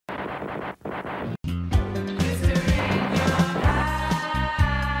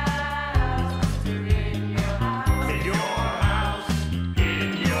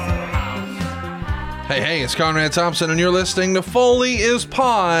Hey, it's Conrad Thompson, and you're listening to Foley is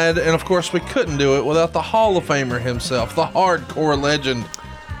Pod. And of course, we couldn't do it without the Hall of Famer himself, the hardcore legend.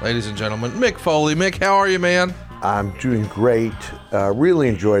 Ladies and gentlemen, Mick Foley. Mick, how are you, man? I'm doing great. Really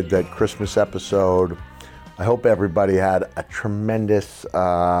enjoyed that Christmas episode. I hope everybody had a tremendous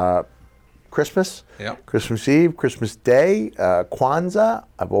Christmas. Yep. Christmas Eve, Christmas Day, Kwanzaa.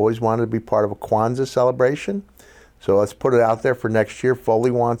 I've always wanted to be part of a Kwanzaa celebration. So let's put it out there for next year.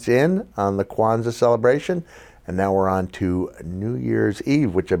 Foley wants in on the Kwanzaa celebration. And now we're on to New Year's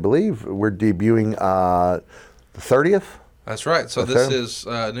Eve, which I believe we're debuting the 30th. That's right. So this is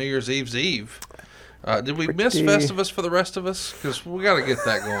New Year's Eve's Eve. Did we miss Festivus for the rest of us? Because we got to get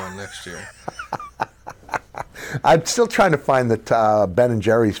that going next year. I'm still trying to find the Ben &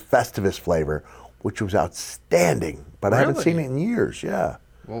 Jerry's Festivus flavor, which was outstanding. But I haven't seen it in years, yeah.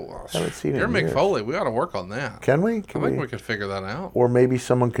 Well, I haven't seen it you're in Mick years. Foley. We ought to work on that. Can we? I think we could figure that out. Or maybe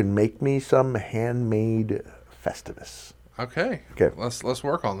someone can make me some handmade Festivus. Okay. Let's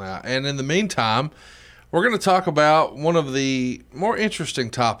work on that. And in the meantime, we're going to talk about one of the more interesting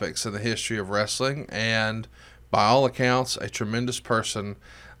topics in the history of wrestling, and by all accounts, a tremendous person.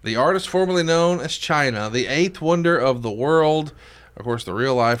 The artist formerly known as Chyna, the eighth wonder of the world. Of course, the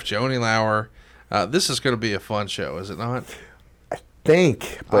real life Joni Lauer. This is going to be a fun show, is it not? But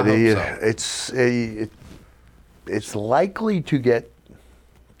I hope so. It's likely to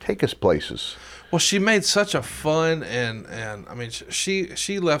take us places. Well, she made such a fun and I mean,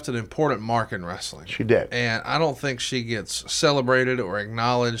 she left an important mark in wrestling. She did. And I don't think she gets celebrated or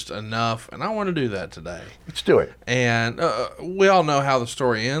acknowledged enough, and I want to do that today. Let's do it. And we all know how the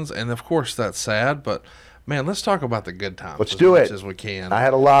story ends, and of course that's sad, but man, let's talk about the good times. Let's do it. As much as we can. I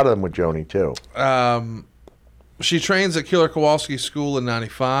had a lot of them with Joni, too. She trains at Killer Kowalski School in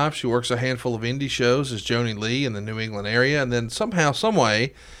 95. She works a handful of indie shows as Joni Lee in the New England area, and then somehow,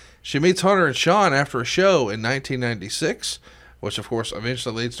 someway, she meets Hunter and Sean after a show in 1996, which of course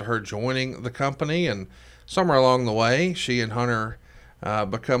eventually leads to her joining the company, and somewhere along the way, she and Hunter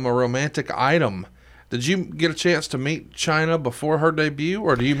become a romantic item. Did you get a chance to meet Chyna before her debut,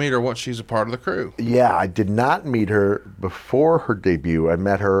 or do you meet her once she's a part of the crew? Yeah, I did not meet her before her debut. I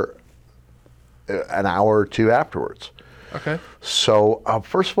met her an hour or two afterwards. Okay. So,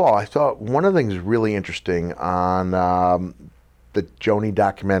 first of all, I thought one of the things really interesting on the Joni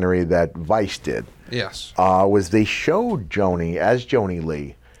documentary that Vice did. Yes. Was they showed Joni as Joni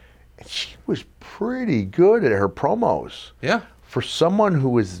Lee, and she was pretty good at her promos. Yeah. For someone who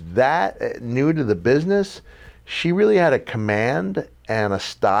was that new to the business, she really had a command and a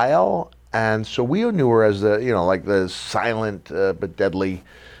style, and so we knew her as the silent but deadly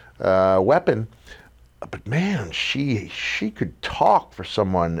weapon. But man, she could talk for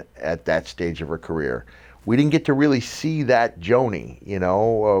someone at that stage of her career. We didn't get to really see that Joni,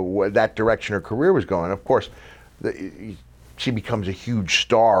 that direction her career was going. Of course, she becomes a huge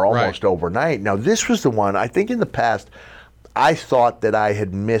star almost overnight. Now, this was the one, I think in the past, I thought that I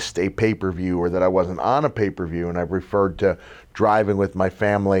had missed a pay-per-view or that I wasn't on a pay-per-view, and I've referred to driving with my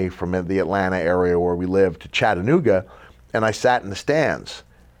family from the Atlanta area where we live to Chattanooga, and I sat in the stands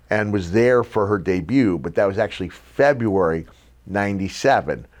and was there for her debut, but that was actually February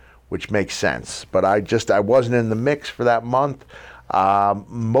 97. Which makes sense. But I wasn't in the mix for that month.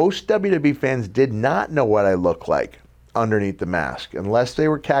 Most WWE fans did not know what I looked like underneath the mask, unless they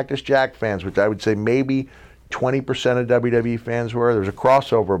were Cactus Jack fans, which I would say maybe 20% of WWE fans were. There was a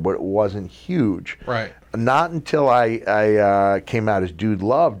crossover, but it wasn't huge. Right. Not until I came out as Dude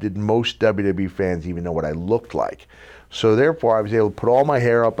Love did most WWE fans even know what I looked like. So therefore, I was able to put all my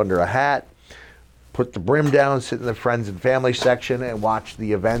hair up under a hat, put the brim down, sit in the friends and family section, and watch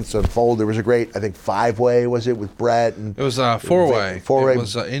the events unfold. There was a great, I think, 5-way, was it, with Brett? And it was a 4-way. Four-way. It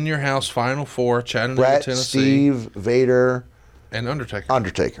was In Your House Final Four, Chattanooga, Brett, Tennessee. Steve, Vader. And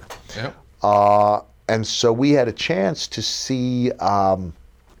Undertaker. Yep. And so we had a chance to see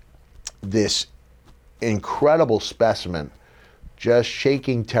this incredible specimen just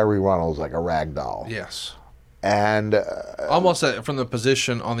shaking Terry Runnels like a rag doll. Yes. And almost from the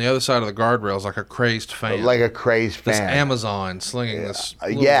position on the other side of the guardrails, like a crazed fan. Like a crazed fan. This Amazon slinging this.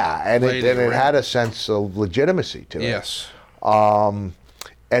 And it had a sense of legitimacy to it. Yes. And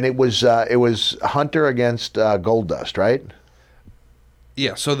it was Hunter against Goldust, right?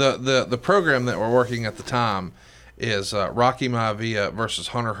 Yeah. So the program that we're working at the time is Rocky Maivia versus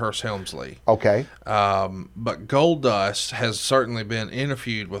Hunter Hearst Helmsley. Okay. But Goldust has certainly been in a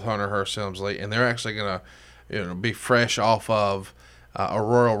feud with Hunter Hearst Helmsley, and they're actually going to be fresh off of a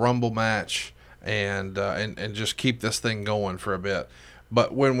Royal Rumble match and just keep this thing going for a bit.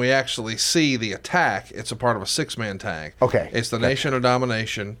 But when we actually see the attack, it's a part of a 6-man tag. Okay. It's the Nation of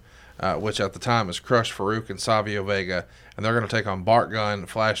Domination. which at the time is Crush Farouk and Savio Vega, and they're going to take on Bart Gunn,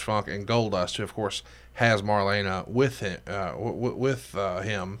 Flash Funk, and Goldust, who of course has Marlena with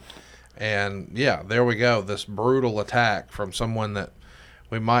him. And yeah, there we go. This brutal attack from someone that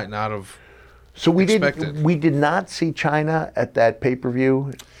we might not have. So we did not see Chyna at that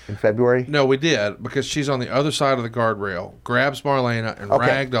pay-per-view in February? No, we did, because she's on the other side of the guardrail, grabs Marlena and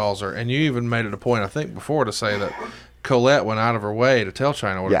ragdolls her. And you even made it a point, I think, before to say that Colette went out of her way to tell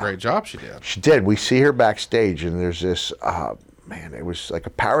Chyna what a great job she did. She did. We see her backstage, and there's this, it was like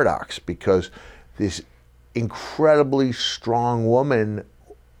a paradox, because this incredibly strong woman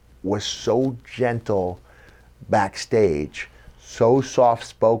was so gentle backstage, so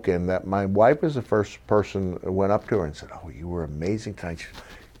soft-spoken, that my wife was the first person who went up to her and said, "Oh, you were amazing tonight." She said,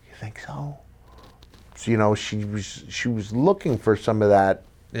 "You think so?" So, she was looking for some of that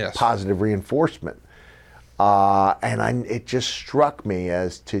positive reinforcement. It just struck me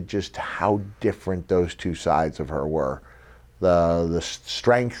as to just how different those two sides of her were. The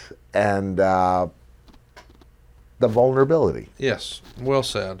strength and the vulnerability. Yes, well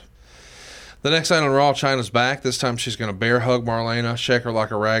said. The next night on Raw, Chyna's back. This time she's going to bear hug Marlena, shake her like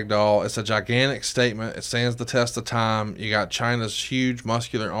a rag doll. It's a gigantic statement. It stands the test of time. You got Chyna's huge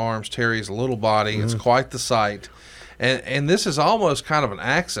muscular arms, Terry's little body. It's quite the sight. And this is almost kind of an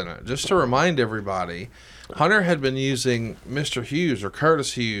accident. Just to remind everybody, Hunter had been using Mr. Hughes, or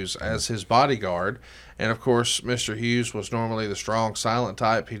Curtis Hughes, as his bodyguard. And, of course, Mr. Hughes was normally the strong, silent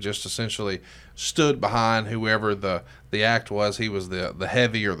type. He just essentially stood behind whoever the act was. He was the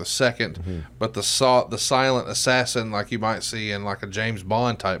heavy or the second. But the silent assassin, like you might see in like a James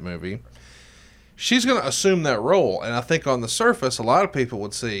Bond type movie, she's going to assume that role. And I think on the surface, a lot of people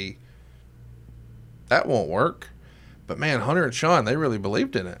would see that won't work. But, man, Hunter and Sean, they really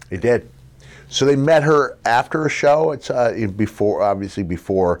believed in it. They did. So they met her after a show. It's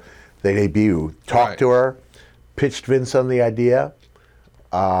before they debut. Talked to her, pitched Vince on the idea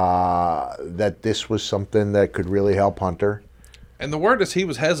that this was something that could really help Hunter. And the word is he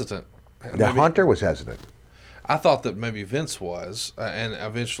was hesitant. Hunter was hesitant. I thought that maybe Vince was, and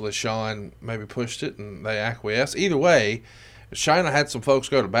eventually Sean maybe pushed it and they acquiesced. Either way, Chyna had some folks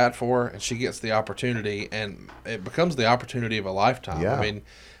go to bat for her, and she gets the opportunity, and it becomes the opportunity of a lifetime. Yeah. I mean,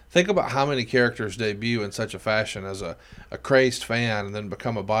 think about how many characters debut in such a fashion as a crazed fan, and then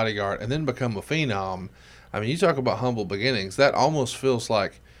become a bodyguard, and then become a phenom. I mean, you talk about humble beginnings. That almost feels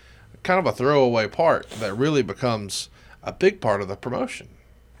like kind of a throwaway part that really becomes a big part of the promotion.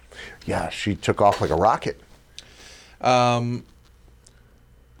 Yeah, she took off like a rocket.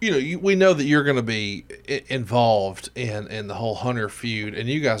 We know that you're going to be involved in the whole Hunter feud, and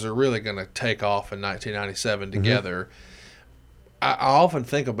you guys are really going to take off in 1997 together. I often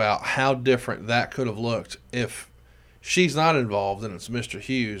think about how different that could have looked if she's not involved and it's Mr.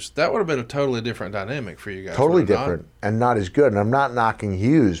 Hughes. That would have been a totally different dynamic for you guys. Totally different, and not as good. And I'm not knocking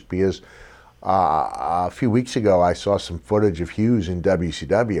Hughes, because a few weeks ago I saw some footage of Hughes in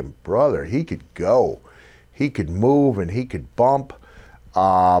WCW, and brother, he could go. He could move and he could bump.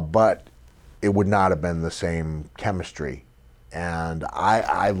 But it would not have been the same chemistry. And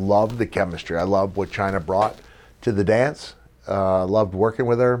I loved the chemistry. I loved what Chyna brought to the dance. Loved working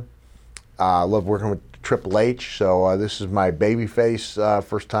with her. Loved working with Triple H. So this is my babyface.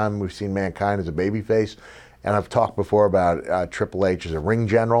 First time we've seen Mankind as a babyface. And I've talked before about Triple H as a ring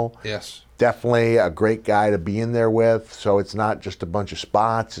general. Yes. Definitely a great guy to be in there with. So it's not just a bunch of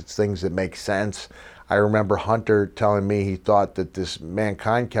spots. It's things that make sense. I remember Hunter telling me he thought that this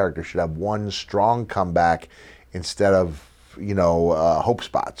Mankind character should have one strong comeback instead of, hope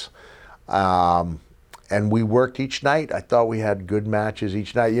spots. And we worked each night. I thought we had good matches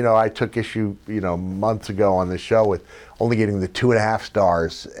each night. I took issue, months ago on the show with only getting the 2.5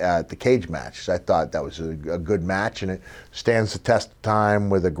 stars at the cage match. I thought that was a good match, and it stands the test of time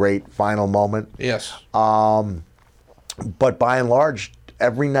with a great final moment. Yes. But by and large,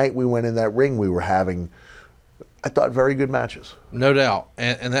 every night we went in that ring, we were having, I thought, very good matches. No doubt.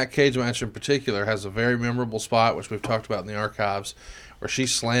 And that cage match in particular has a very memorable spot, which we've talked about in the archives, where she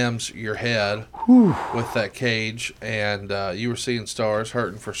slams your head with that cage, and you were seeing stars,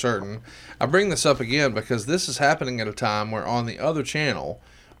 hurting for certain. I bring this up again because this is happening at a time where on the other channel,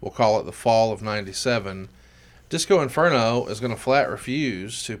 we'll call it the fall of 97, Disco Inferno is going to flat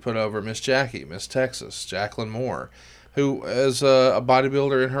refuse to put over Miss Jackie, Miss Texas, Jacqueline Moore, who is a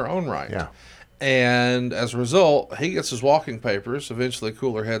bodybuilder in her own right. Yeah. And as a result, he gets his walking papers. Eventually,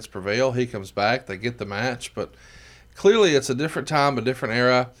 cooler heads prevail. He comes back. They get the match. But clearly, it's a different time, a different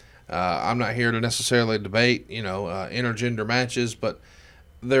era. I'm not here to necessarily debate, intergender matches, but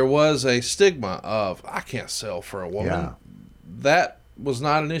there was a stigma of, I can't sell for a woman. Yeah. That was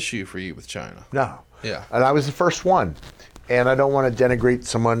not an issue for you with Chyna. No. Yeah. And I was the first one. And I don't want to denigrate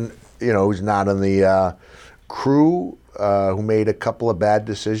someone, who's not in the crew, who made a couple of bad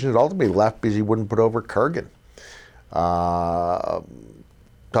decisions. Ultimately left because he wouldn't put over Kurgan.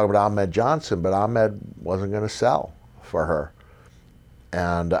 Talking about Ahmed Johnson, but Ahmed wasn't going to sell for her.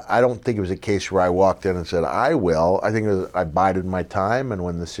 And I don't think it was a case where I walked in and said, I will. I think I bided my time, and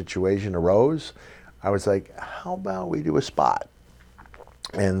when the situation arose, I was like, how about we do a spot?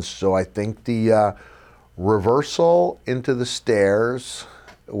 And so I think the reversal into the stairs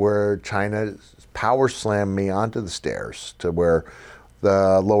where Chyna power slammed me onto the stairs to where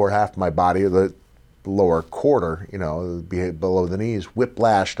the lower half of my body, or the lower quarter, below the knees,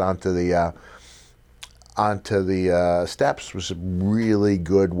 whiplashed onto the steps, was a really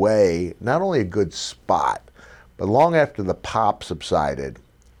good way, not only a good spot, but long after the pop subsided,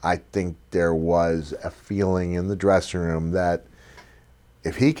 I think there was a feeling in the dressing room that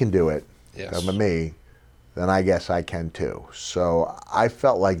if he can do it, yes, with me, then I guess I can too. So I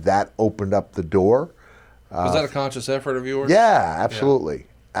felt like that opened up the door. Was that a conscious effort of yours? Yeah, absolutely. Yeah.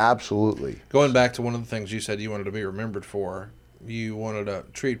 Absolutely. Going back to one of the things you said you wanted to be remembered for, you wanted to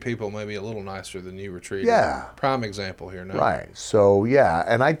treat people maybe a little nicer than you were treated. Yeah. Prime example here, no? Right. So, yeah.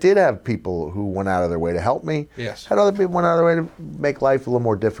 And I did have people who went out of their way to help me. Yes. Had other people went out of their way to make life a little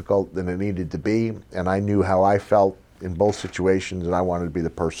more difficult than it needed to be. And I knew how I felt in both situations, and I wanted to be the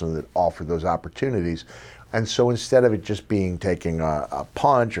person that offered those opportunities. And so instead of it just being taking a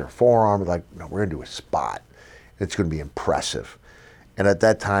punch or a forearm, like, no, we're going to do a spot. It's going to be impressive. And at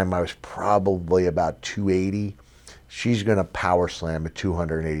that time, I was probably about 280. She's going to power slam a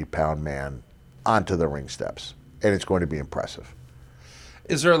 280-pound man onto the ring steps, and it's going to be impressive.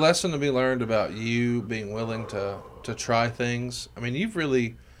 Is there a lesson to be learned about you being willing to try things? I mean,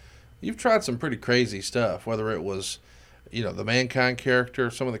 you've tried some pretty crazy stuff, whether it was, the Mankind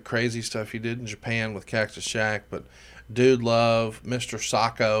character, some of the crazy stuff you did in Japan with Cactus Jack, but Dude Love, Mr.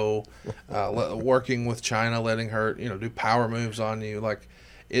 Sacco, working with Chyna, letting her, do power moves on you. Like,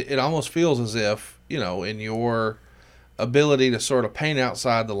 it almost feels as if, in your ability to sort of paint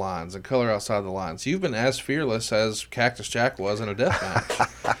outside the lines and color outside the lines, you've been as fearless as Cactus Jack was in a death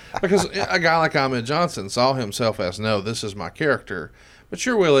match. Because a guy like Ahmed Johnson saw himself as, no, this is my character. But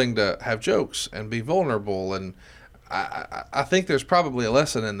you're willing to have jokes and be vulnerable, and I think there's probably a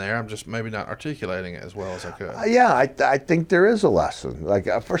lesson in there. I'm just maybe not articulating it as well as I could. Yeah, I think there is a lesson. Like,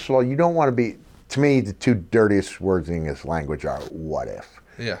 first of all, you don't want to be, to me, the two dirtiest words in English language are what if.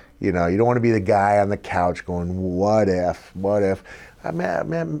 Yeah. You don't want to be the guy on the couch going, what if, what if. I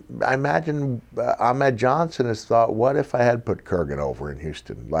imagine Ahmed Johnson has thought, what if I had put Kurgan over in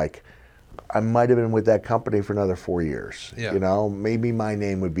Houston? Like, I might have been with that company for another 4 years. Yeah. Maybe my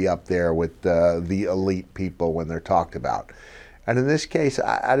name would be up there with the elite people when they're talked about. And in this case,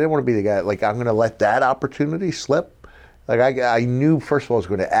 I didn't want to be the guy, like, I'm going to let that opportunity slip. Like, I knew, first of all, it was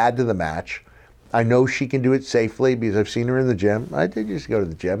going to add to the match. I know she can do it safely because I've seen her in the gym. I did just go to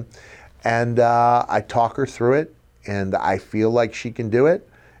the gym. And I talk her through it, and I feel like she can do it,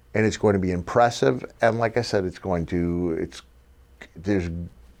 and it's going to be impressive. And like I said, it's going to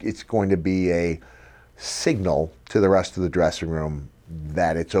be a signal to the rest of the dressing room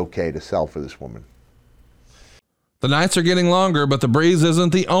that it's okay to sell for this woman. The nights are getting longer, but the breeze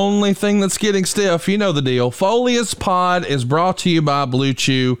isn't the only thing that's getting stiff. You know the deal. Folius Pod is brought to you by Blue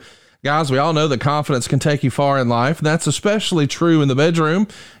Chew. Guys, we all know that confidence can take you far in life. That's especially true in the bedroom,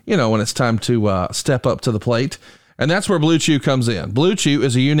 when it's time to step up to the plate. And that's where Blue Chew comes in. Blue Chew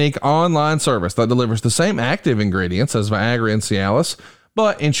is a unique online service that delivers the same active ingredients as Viagra and Cialis,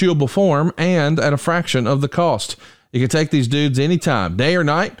 but in chewable form and at a fraction of the cost. You can take these dudes anytime, day or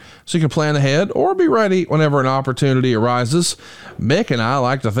night, so you can plan ahead or be ready whenever an opportunity arises. Mick and I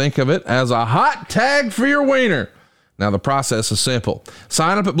like to think of it as a hot tag for your wiener. Now, the process is simple.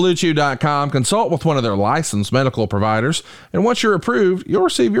 Sign up at BlueChew.com, consult with one of their licensed medical providers, and once you're approved, you'll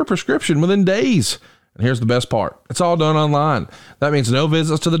receive your prescription within days. And here's the best part. It's all done online. That means no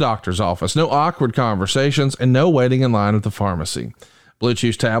visits to the doctor's office, no awkward conversations, and no waiting in line at the pharmacy. Blue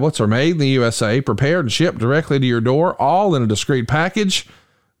Chew's tablets are made in the USA, prepared and shipped directly to your door, all in a discreet package,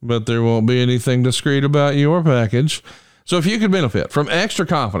 but there won't be anything discreet about your package. So if you could benefit from extra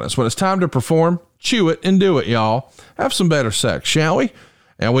confidence when it's time to perform, chew it and do it, y'all. Have some better sex, shall we?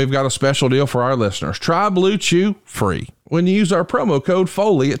 And we've got a special deal for our listeners. Try Blue Chew free when you use our promo code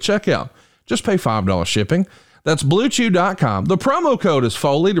Foley at checkout. Just pay $5 shipping. That's BlueChew.com. The promo code is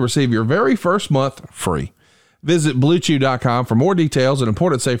Foley to receive your very first month free. Visit BlueChew.com for more details and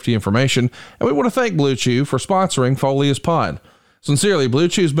important safety information. And we want to thank Blue Chew for sponsoring Folius Pod. Sincerely, Blue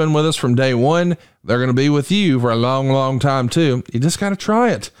Chew's been with us from day one. They're going to be with you for a long, long time, too. You just got to try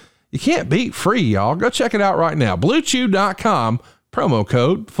it. You can't beat free, y'all. Go check it out right now. BlueChew.com, promo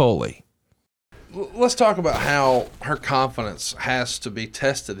code Foley. Let's talk about how her confidence has to be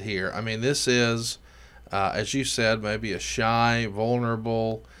tested here. I mean, this is, as you said, maybe a shy,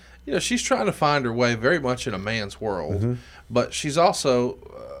 vulnerable. She's trying to find her way very much in a man's world, but she's also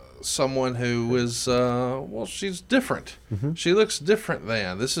someone who is, she's different. She looks different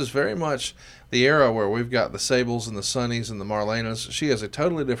than. This is very much the era where we've got the Sables and the Sunnies and the Marlenas. She has a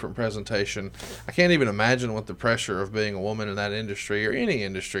totally different presentation. I can't even imagine what the pressure of being a woman in that industry or any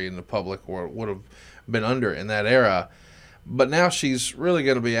industry in the public world would have been under in that era. But now she's really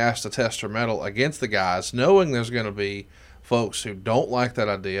going to be asked to test her mettle against the guys, knowing there's going to be folks who don't like that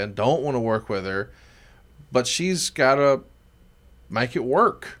idea, don't want to work with her, but she's got to make it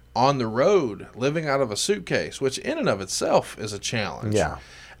work on the road, living out of a suitcase, which in and of itself is a challenge. Yeah.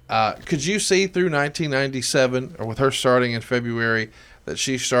 Could you see through 1997, or with her starting in February, that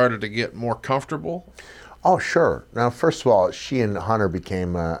she started to get more comfortable? Oh, sure. Now, first of all, she and Hunter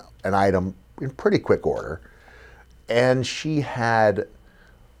became an item in pretty quick order, and she had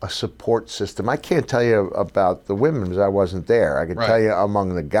a support system. I can't tell you about the women because I wasn't there. I can tell you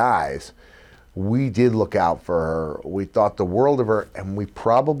among the guys, we did look out for her. We thought the world of her, and we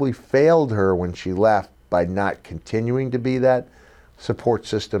probably failed her when she left by not continuing to be that support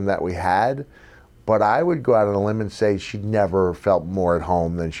system that we had. But I would go out on a limb and say she never felt more at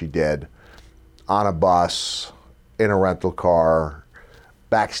home than she did on a bus, in a rental car,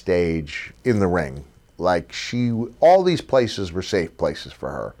 backstage, in the ring. Like all these places were safe places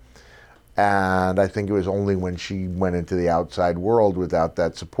for her. And I think it was only when she went into the outside world without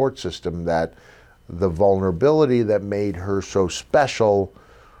that support system that the vulnerability that made her so special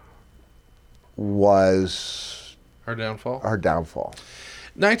was her downfall.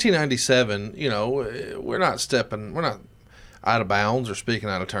 1997, we're not out of bounds or speaking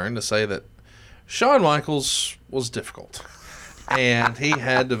out of turn to say that Shawn Michaels was difficult. And he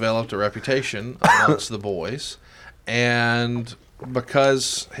had developed a reputation amongst the boys. And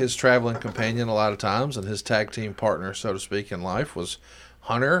because his traveling companion a lot of times and his tag team partner, so to speak, in life was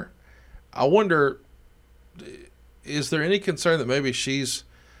Hunter, I wonder, is there any concern that maybe she's,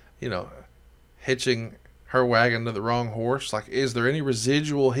 hitching her wagon to the wrong horse? Like, is there any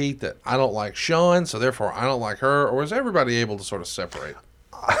residual heat that I don't like Shawn, so therefore I don't like her? Or is everybody able to sort of separate?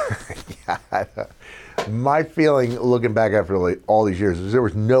 Yeah, my feeling, looking back after all these years, is there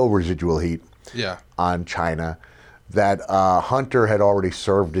was no residual heat on Chyna. That Hunter had already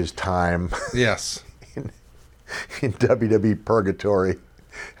served his time. Yes. in WWE purgatory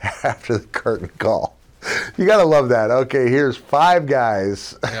after the curtain call. You got to love that. Okay, here's 5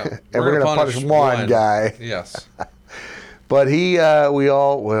 guys, and we're going to punish one guy. Yes. But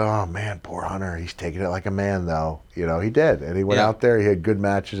oh man, poor Hunter. He's taking it like a man, though. He did. And he went out there. He had good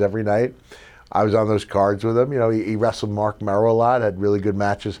matches every night. I was on those cards with him. He wrestled Mark Merrow a lot, had really good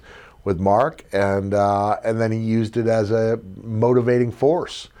matches with Mark, and then he used it as a motivating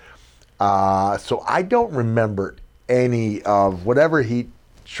force. So I don't remember any of whatever heat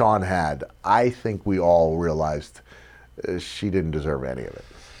Shawn had. I think we all realized she didn't deserve any of it.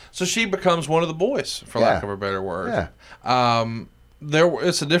 So she becomes one of the boys, for lack of a better word. Yeah.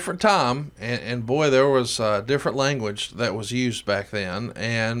 It's a different time, and boy, there was different language that was used back then,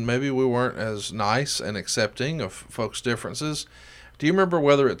 and maybe we weren't as nice and accepting of folks' differences. Do you remember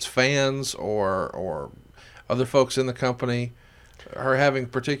whether it's fans or other folks in the company, her having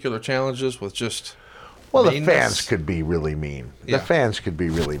particular challenges with just meanness? The fans could be really mean. Yeah. The fans could be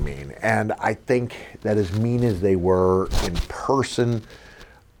really mean. And I think that as mean as they were in person,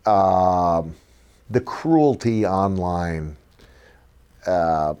 the cruelty online,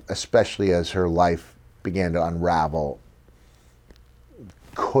 especially as her life began to unravel,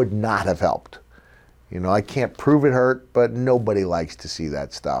 could not have helped. I can't prove it hurt, but nobody likes to see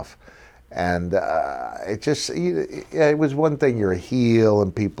that stuff. And it was one thing, you're a heel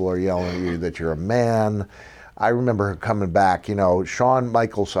and people are yelling at you that you're a man. I remember her coming back, Shawn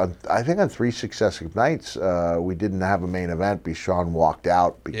Michaels, I think on 3 successive nights, we didn't have a main event because Shawn walked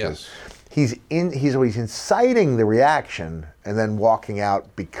out because he's always inciting the reaction and then walking out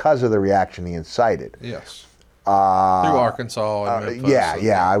because of the reaction he incited. Yes. Through Arkansas and Memphis.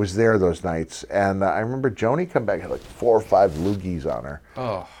 Yeah, I was there those nights. And I remember Joni come back, had like 4 or 5 loogies on her.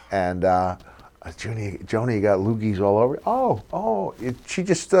 Oh. And Joni, you got loogies all over. She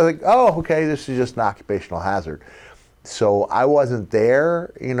just okay, this is just an occupational hazard. So I wasn't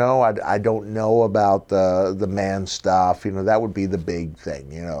there, I don't know about the man stuff. That would be the big thing.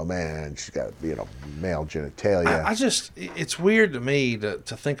 Man, she's got, male genitalia. It's weird to me to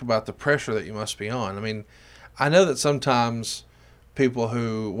think about the pressure that you must be on. I mean, I know that sometimes people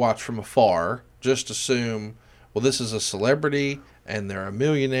who watch from afar just assume, well, this is a celebrity and they're a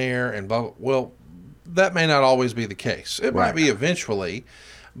millionaire and blah, blah. Well, that may not always be the case. It might be eventually,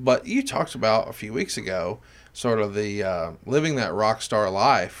 but you talked about a few weeks ago sort of the living that rock star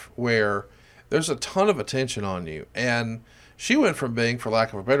life where there's a ton of attention on you. And she went from being, for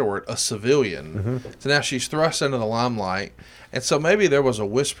lack of a better word, a civilian to now she's thrust into the limelight. And so maybe there was a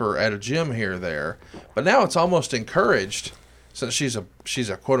whisper at a gym here or there, but now it's almost encouraged since she's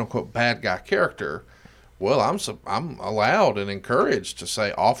a quote unquote bad guy character. Well, I'm allowed and encouraged to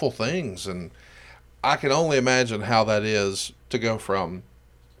say awful things, and I can only imagine how that is to go from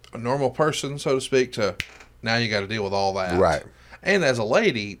a normal person, so to speak, to now you got to deal with all that. Right. And as a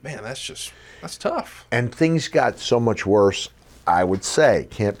lady, man, that's tough. And things got so much worse, I would say.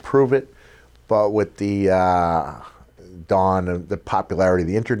 Can't prove it, but with the dawn of the popularity of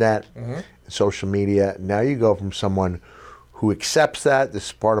the internet, social media, now you go from someone who accepts that, this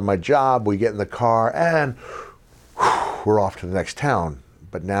is part of my job, we get in the car, and we're off to the next town.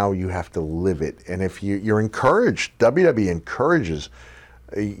 But now you have to live it. And if you're encouraged, WWE encourages,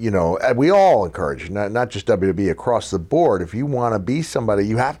 we all encourage, not just WWE, across the board. If you want to be somebody,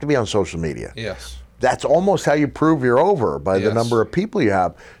 you have to be on social media. Yes. That's almost how you prove you're over, by the number of people you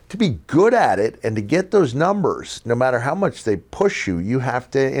have. To be good at it and to get those numbers, no matter how much they push you, you have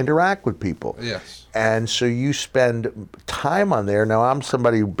to interact with people. Yes. And so you spend time on there. Now, I'm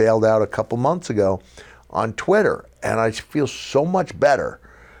somebody who bailed out a couple months ago on Twitter, and I feel so much better.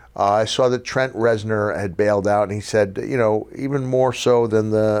 I saw that Trent Reznor had bailed out, and he said, even more so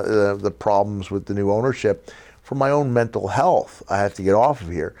than the problems with the new ownership, for my own mental health, I have to get off of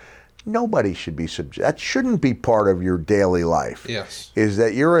here. Nobody should be that shouldn't be part of your daily life. Yes. Is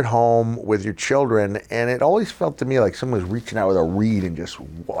that you're at home with your children, and it always felt to me like someone was reaching out with a reed and just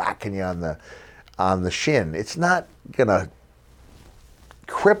whacking you on the shin. It's not gonna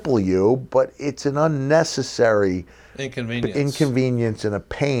cripple you, but it's an unnecessary inconvenience and a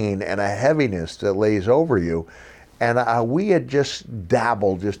pain and a heaviness that lays over you. And we had just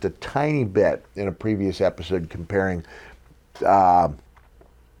dabbled just a tiny bit in a previous episode comparing WWE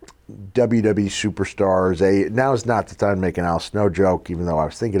superstars. Now is not the time to make an Al Snow joke, even though I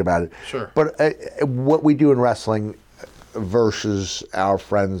was thinking about it. Sure. But what we do in wrestling versus our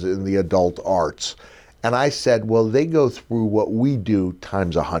friends in the adult arts. And I said, well, they go through what we do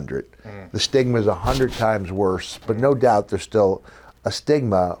times 100. The stigma is 100 times worse, but no doubt there's still a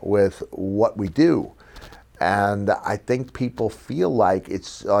stigma with what we do. And I think people feel like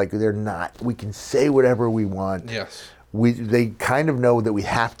it's like they're not, we can say whatever we want. Yes. They kind of know that we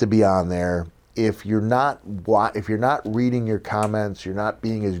have to be on there. If you're not reading your comments, you're not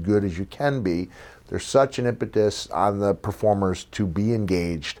being as good as you can be. There's such an impetus on the performers to be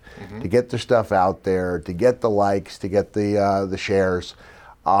engaged, to get their stuff out there, to get the likes, to get the shares,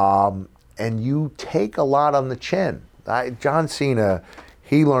 and you take a lot on the chin. John Cena,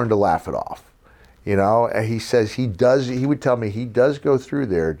 he learned to laugh it off. He says he would tell me he does go through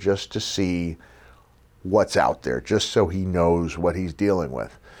there just to see what's out there, just so he knows what he's dealing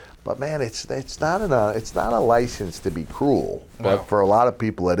with. But man, it's not a license to be cruel. No. But for a lot of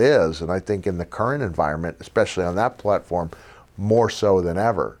people it is, and I think in the current environment, especially on that platform, more so than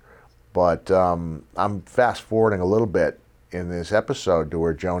ever. But I'm fast forwarding a little bit in this episode to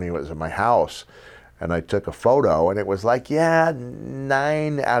where Joni was at my house, and I took a photo, and it was like,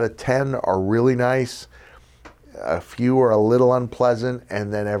 9 out of 10 are really nice. A few are a little unpleasant,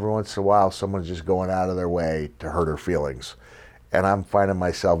 and then every once in a while, someone's just going out of their way to hurt her feelings. And I'm finding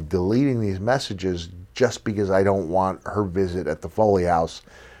myself deleting these messages just because I don't want her visit at the Foley House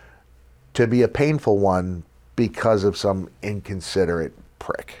to be a painful one because of some inconsiderate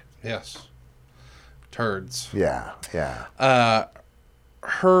prick. Yes. Turds. Yeah.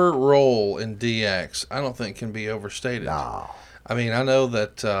 Her role in DX, I don't think can be overstated. No. I mean, I know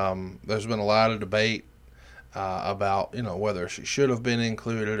that there's been a lot of debate about, whether she should have been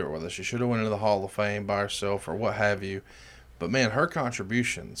included or whether she should have went into the Hall of Fame by herself or what have you. But man, her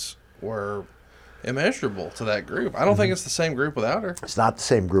contributions were immeasurable to that group. I don't think it's the same group without her. It's not the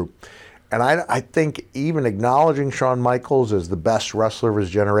same group. And I think even acknowledging Shawn Michaels as the best wrestler of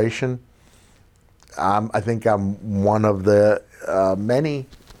his generation, I think I'm one of the many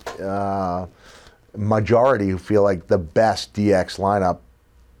majority who feel like the best DX lineup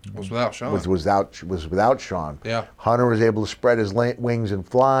Was without Sean. was without Sean. Yeah. Hunter was able to spread his wings and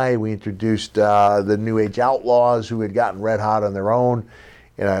fly. We introduced the New Age Outlaws, who had gotten red hot on their own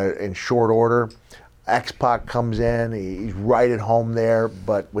in short order. X-Pac comes in. He's right at home there,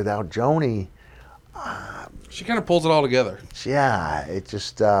 but without Joni, she kind of pulls it all together. yeah, it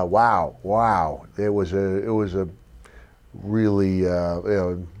just wow. It was a really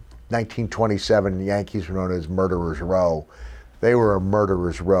 1927 Yankees were known as Murderers Row. They were a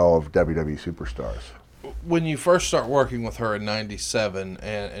murderer's row of WWE superstars. When you first start working with her in '97,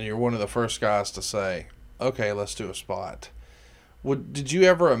 and you're one of the first guys to say, "Okay, let's do a spot," did you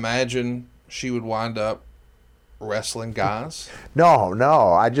ever imagine she would wind up wrestling guys?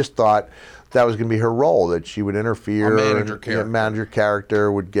 No. I just thought that was going to be her role, that she would interfere. A manager character. Manager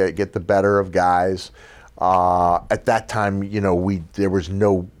character would get the better of guys. At that time, there was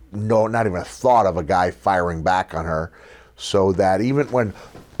no, not even a thought of a guy firing back on her. So that even when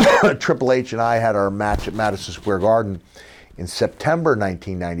Triple H and I had our match at Madison Square Garden in September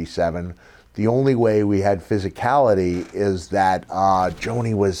 1997, the only way we had physicality is that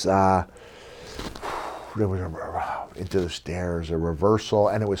Joni was into the stairs, a reversal,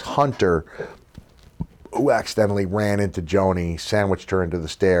 and it was Hunter who accidentally ran into Joni, sandwiched her into the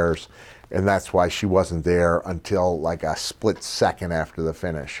stairs, and that's why she wasn't there until like a split second after the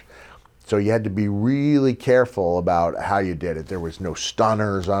finish. So you had to be really careful about how you did it. There was no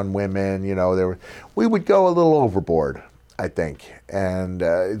stunners on women, we would go a little overboard, I think. And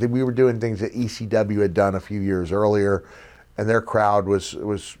we were doing things that ECW had done a few years earlier, and their crowd was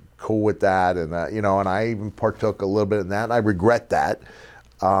cool with that. And and I even partook a little bit in that. And I regret that.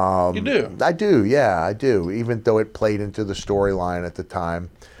 You do? I do, yeah, I do. Even though it played into the storyline at the time,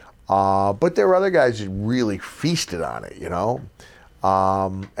 but there were other guys who really feasted on it,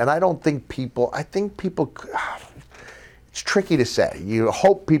 And I don't think people. I think people. It's tricky to say. You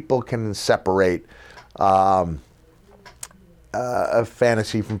hope people can separate a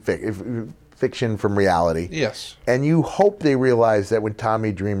fantasy from fiction from reality. Yes. And you hope they realize that when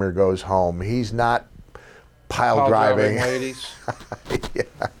Tommy Dreamer goes home, he's not pile driving ladies. Yeah.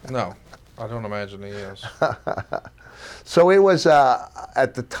 No, I don't imagine he is. So it was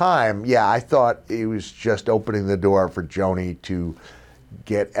at the time. Yeah, I thought it was just opening the door for Joni to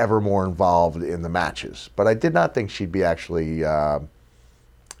get ever more involved in the matches, but I did not think she'd be actually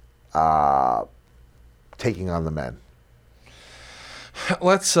taking on the men.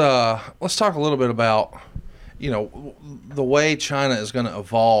 Let's talk a little bit about the way Chyna is going to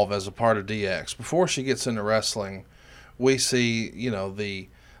evolve as a part of DX. Before she gets into wrestling, we see the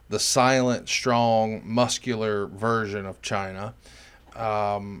silent, strong, muscular version of Chyna,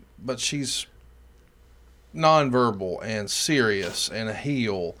 but she's nonverbal and serious and a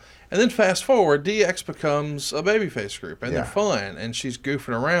heel. And then fast forward, DX becomes a babyface group, and they're fun, and she's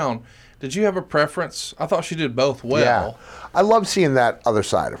goofing around. Did you have a preference? I thought she did both well. Yeah, I love seeing that other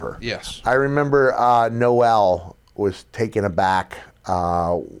side of her. Yes. I remember Noelle was taken aback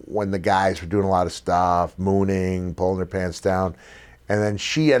when the guys were doing a lot of stuff, mooning, pulling their pants down, and then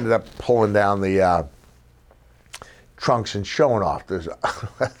she ended up pulling down the trunks and showing off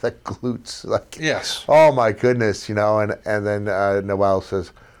the glutes. Yes. Oh my goodness, and then Noelle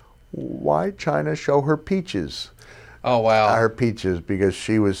says, "Why Chyna show her peaches?" Oh wow. Her peaches, because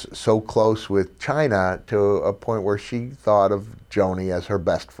she was so close with Chyna to a point where she thought of Joni as her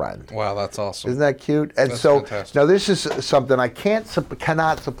best friend. Wow, that's awesome. Isn't that cute? And that's so fantastic. Now this is something I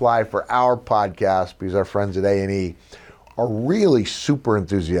cannot supply for our podcast, because our friends at A&E are really super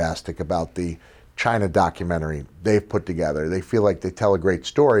enthusiastic about the Chyna documentary they've put together. They feel like they tell a great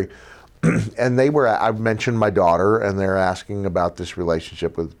story. And I've mentioned my daughter, and they're asking about this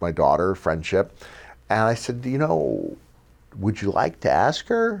relationship with my daughter, friendship. And I said, would you like to ask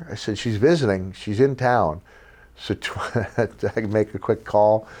her? I said, she's visiting. She's in town. So I make a quick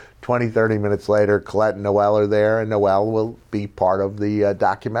call. 20, 30 minutes later, Colette and Noelle are there, and Noelle will be part of the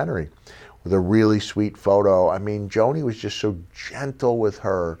documentary with a really sweet photo. I mean, Joni was just so gentle with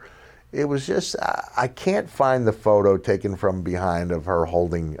her. It was just, I can't find the photo taken from behind of her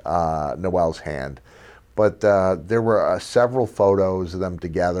holding Noelle's hand. But there were several photos of them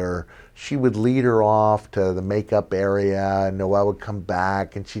together. She would lead her off to the makeup area, and Noelle would come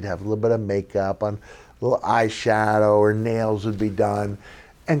back, and she'd have a little bit of makeup on, a little eyeshadow, her nails would be done.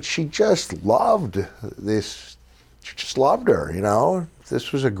 And she just loved this. She just loved her,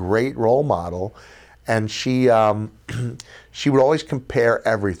 This was a great role model. And she she would always compare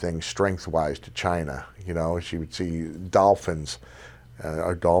everything strength-wise to Chyna. She would see dolphins.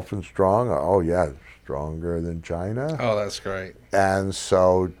 Are dolphins strong? Oh, yeah, stronger than Chyna. Oh, that's great. And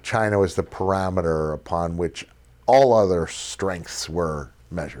so Chyna was the parameter upon which all other strengths were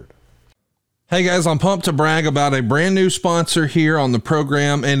measured. Hey guys, I'm pumped to brag about a brand new sponsor here on the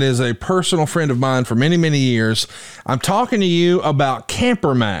program and is a personal friend of mine for many, many years. I'm talking to you about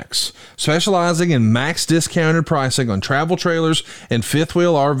Camper Max, specializing in max discounted pricing on travel trailers and fifth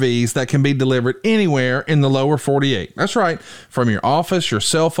wheel RVs that can be delivered anywhere in the lower 48. That's right, from your office, your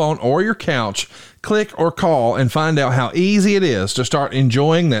cell phone, or your couch. Click or call and find out how easy it is to start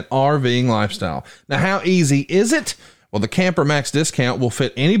enjoying that RVing lifestyle. Now, how easy is it? Well, the Camper Max discount will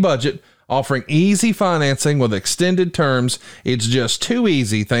fit any budget, offering easy financing with extended terms. It's just too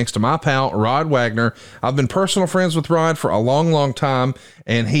easy thanks to my pal, Rod Wagner. I've been personal friends with Rod for a long, long time,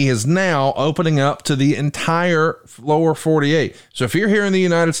 and he is now opening up to the entire lower 48. So if you're here in the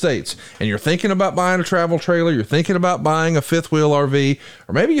United States and you're thinking about buying a travel trailer, you're thinking about buying a fifth wheel RV,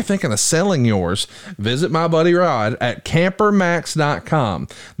 or maybe you're thinking of selling yours, visit my buddy Rod at campermax.com.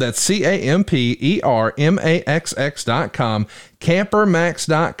 That's CAMPERMAXX.com,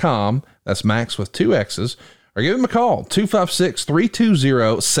 campermax.com. That's Max with 2 X's. Or give him a call,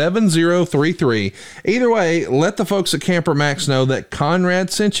 256-320-7033. Either way, let the folks at Camper Max know that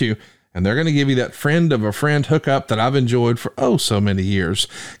Conrad sent you, and they're going to give you that friend of a friend hookup that I've enjoyed for so many years.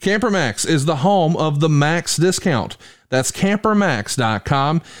 Camper Max is the home of the Max discount. That's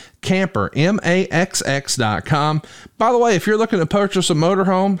campermax.com, campermaxx.com. By the way, if you're looking to purchase a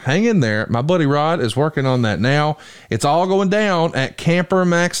motorhome, hang in there. My buddy Rod is working on that now. It's all going down at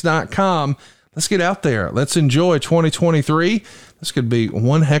campermax.com. Let's get out there. Let's enjoy 2023. This could be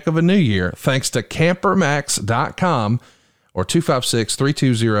one heck of a new year, thanks to campermax.com or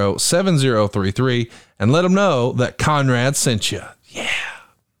 256-320-7033, and let them know that Conrad sent you. Yeah.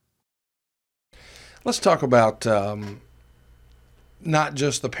 Let's talk about not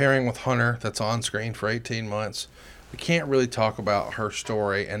just the pairing with Hunter that's on screen for 18 months. We can't really talk about her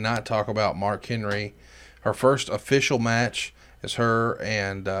story and not talk about Mark Henry. Her first official match is her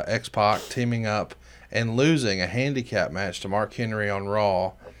and X-Pac teaming up and losing a handicap match to Mark Henry on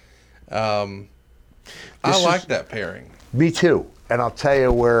Raw. I like that pairing. Me too. And I'll tell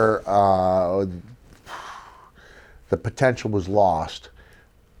you where the potential was lost.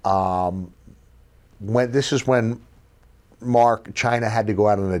 This is when Chyna had to go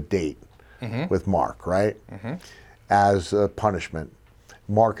out on a date with Mark, right? As a punishment.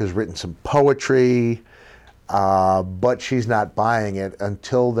 Mark has written some poetry, but she's not buying it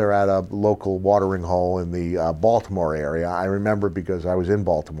until they're at a local watering hole in the Baltimore area. I remember because I was in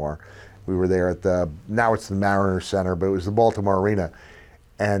Baltimore. We were there at now it's the Mariners Center, but it was the Baltimore Arena.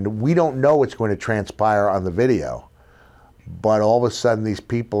 And we don't know what's going to transpire on the video. But all of a sudden, these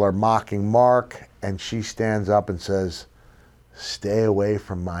people are mocking Mark, and she stands up and says, "Stay away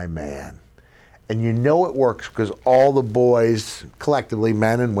from my man." And you know it works because all the boys, collectively,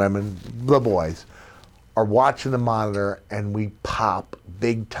 men and women, the boys, are watching the monitor, and we pop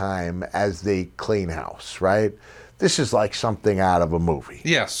big time as they clean house, right? This is like something out of a movie.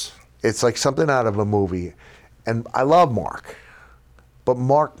 Yes. It's like something out of a movie. And I love Mark, but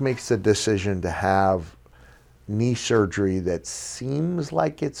Mark makes the decision to have knee surgery that seems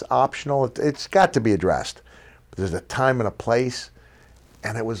like it's optional. It's got to be addressed. But there's a time and a place,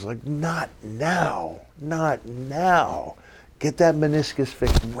 and it was like, not now, not now. Get that meniscus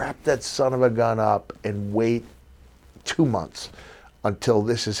fixed, wrap that son of a gun up, and wait 2 months until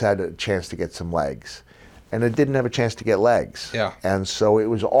this has had a chance to get some legs. And it didn't have a chance to get legs. Yeah. And so it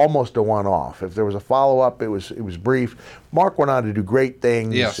was almost a one-off. If there was a follow-up, it was brief. Mark went on to do great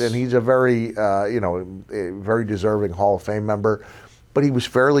things, yes, and he's a very, very deserving Hall of Fame member. But he was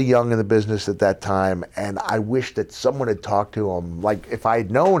fairly young in the business at that time, and I wish that someone had talked to him. Like, if I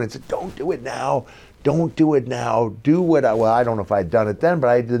had known and said, "Don't do it now, don't do it now, do what I don't know if I had done it then, but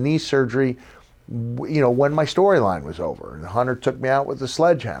I had the knee surgery, when my storyline was over. And Hunter took me out with the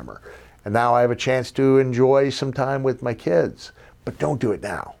sledgehammer. And now I have a chance to enjoy some time with my kids. But don't do it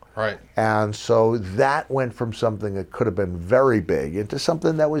now." Right. And so that went from something that could have been very big into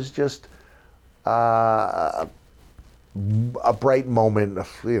something that was just a bright moment, a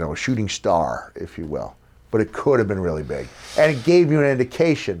shooting star, if you will. But it could have been really big. And it gave you an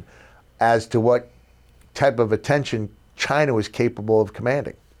indication as to what type of attention Chyna was capable of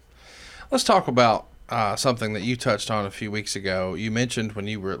commanding. Let's talk about something that you touched on a few weeks ago. You mentioned when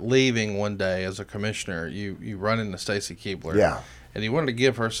you were leaving one day as a commissioner, you run into Stacy Keibler. Yeah. And you wanted to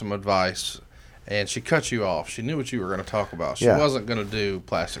give her some advice, and she cut you off. She knew what you were going to talk about. She wasn't going to do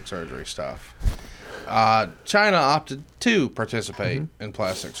plastic surgery stuff. Chyna opted to participate in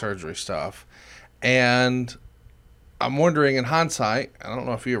plastic surgery stuff. And I'm wondering, in hindsight, I don't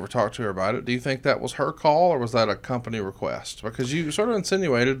know if you ever talked to her about it, do you think that was her call or was that a company request? Because you sort of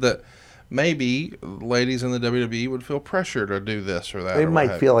insinuated that maybe ladies in the WWE would feel pressure to do this or that. They or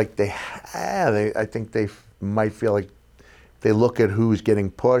might what feel have like I think they might feel like they look at who's getting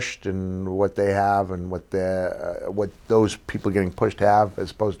pushed and what they have and what those people getting pushed have,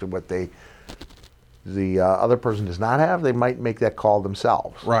 as opposed to what the other person does not have. They might make that call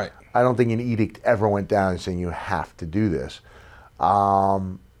themselves. Right. I don't think an edict ever went down saying you have to do this.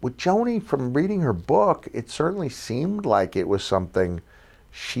 With Joni, from reading her book, it certainly seemed like it was something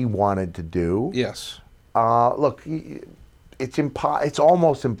she wanted to do. Yes. Look, it's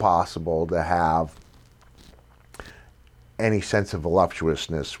almost impossible to have any sense of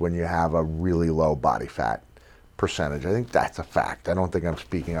voluptuousness when you have a really low body fat percentage. I think that's a fact. I don't think I'm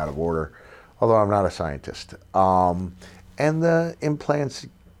speaking out of order, although I'm not a scientist. And the implants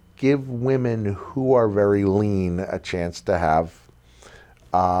give women who are very lean a chance to have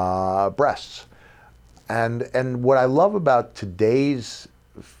breasts. And what I love about today's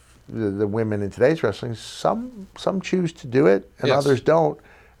the women in today's wrestling, some choose to do it and Yes. others don't.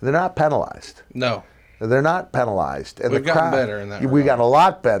 They're not penalized. No. They're not penalized. And We've gotten better in that We've regard. gotten a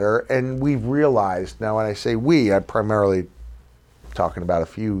lot better, and we've realized, now when I say we, I'm primarily talking about a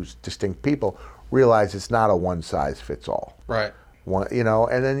few distinct people, realize it's not a one-size-fits-all. Right.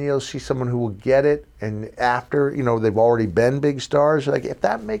 And then you'll see someone who will get it, and after, they've already been big stars, like, if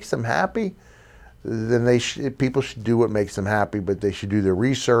that makes them happy, then people should do what makes them happy, but they should do their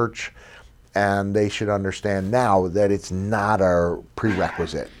research, and they should understand now that it's not a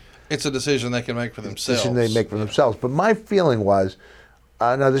prerequisite. It's a decision they can make for themselves. Decision they make for themselves. But my feeling was,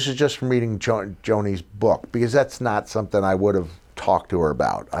 now this is just from reading Joni's book, because that's not something I would have talked to her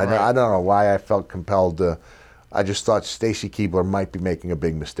about. I don't know why I felt compelled to. I just thought Stacy Keibler might be making a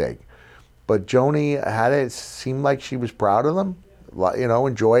big mistake. But Joni had it seemed like she was proud of them,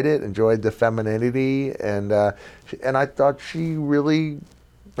 enjoyed it, enjoyed the femininity, and I thought she really,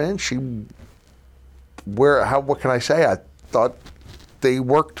 what can I say? I thought they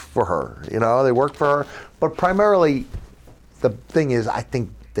worked for her, they worked for her. But primarily, the thing is, I think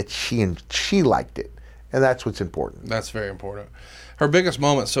that she liked it, and that's what's important. That's very important. Her biggest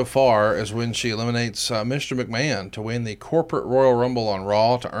moment so far is when she eliminates Mr. McMahon to win the Corporate Royal Rumble on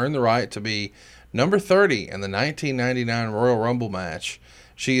Raw to earn the right to be number 30 in the 1999 Royal Rumble match.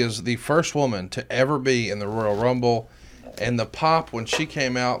 She is the first woman to ever be in the Royal Rumble, and the pop when she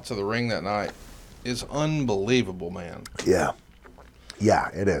came out to the ring that night is unbelievable, man. Yeah. Yeah,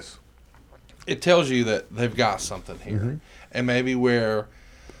 it is. It tells you that they've got something here. Mm-hmm. And maybe where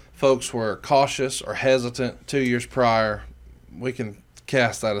folks were cautious or hesitant 2 years prior, we can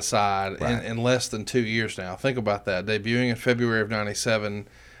cast that aside in less than 2 years now. Think about that. Debuting in February of 97,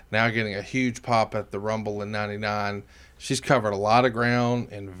 now getting a huge pop at the Rumble in 99. She's covered a lot of ground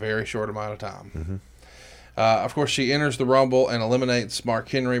in a very short amount of time. Mm-hmm. Of course, she enters the Rumble and eliminates Mark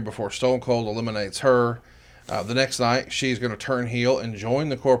Henry before Stone Cold eliminates her. The next night, she's going to turn heel and join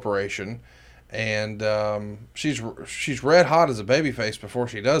the corporation. And she's red hot as a babyface before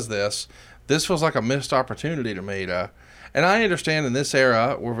she does this. This feels like a missed opportunity to me. And I understand in this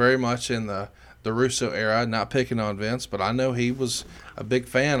era, we're very much in the Russo era, not picking on Vince, but I know he was a big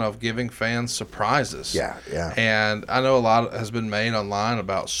fan of giving fans surprises. Yeah. And I know a lot has been made online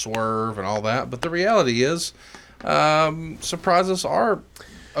about Swerve and all that, but the reality is surprises are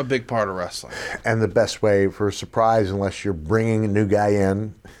a big part of wrestling. And the best way for a surprise, unless you're bringing a new guy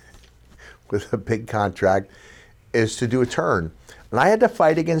in with a big contract, is to do a turn. And I had to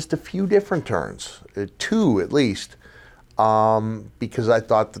fight against a few different turns, 2 at least, because I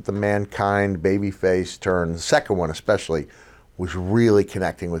thought that the Mankind babyface turn, the second one especially, was really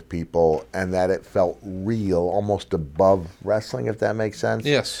connecting with people, and that it felt real, almost above wrestling, if that makes sense.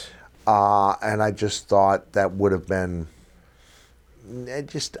 Yes. And I just thought that would have been not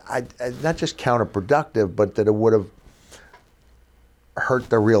just counterproductive, but that it would have hurt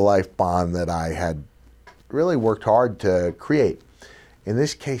the real life bond that I had really worked hard to create. In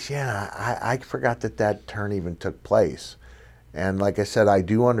this case, I forgot that turn even took place. And like I said, I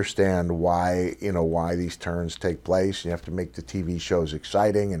do understand why these turns take place. You have to make the TV shows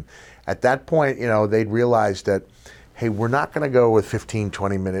exciting. And at that point, they'd realized that, hey, we're not going to go with 15,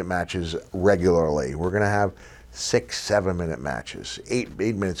 20-minute matches regularly. We're going to have 6, 7-minute matches, 8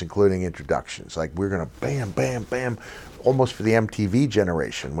 minutes including introductions. Like, we're going to bam, bam, bam, almost for the MTV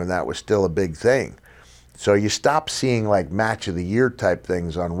generation when that was still a big thing. So you stopped seeing like match of the year type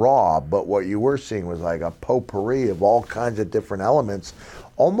things on Raw, but what you were seeing was like a potpourri of all kinds of different elements,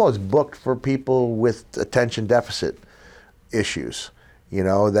 almost booked for people with attention deficit issues,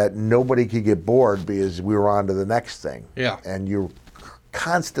 that nobody could get bored because we were on to the next thing. Yeah. And you're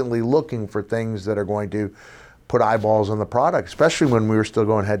constantly looking for things that are going to put eyeballs on the product, especially when we were still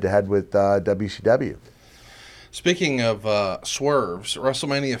going head-to-head with WCW. Speaking of swerves,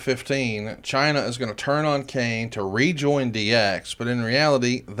 WrestleMania 15, Chyna is going to turn on Kane to rejoin DX, but in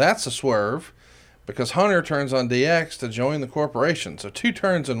reality, that's a swerve because Hunter turns on DX to join the corporation. So 2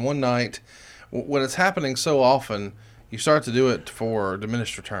 turns in one night. When it's happening so often, you start to do it for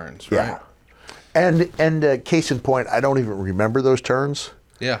diminished returns, right? Yeah. And case in point, I don't even remember those turns.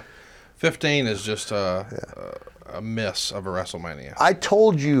 Yeah. 15 is just a miss of a WrestleMania. I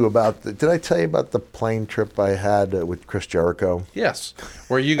told you about did I tell you about the plane trip I had with Chris Jericho? Yes.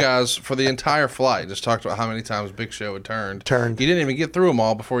 Where you guys, for the entire flight, just talked about how many times Big Show had turned. You didn't even get through them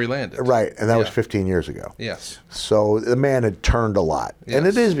all before he landed. Right, and that was 15 years ago. Yes. So the man had turned a lot. Yes. And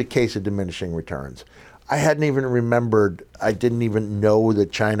it is a case of diminishing returns. I hadn't even remembered, I didn't even know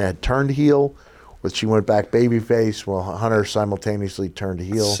that Chyna had turned heel, but she went back babyface while Hunter simultaneously turned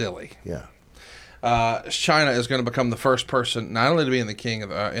heel. Silly. Yeah. Chyna is going to become the first person not only to be in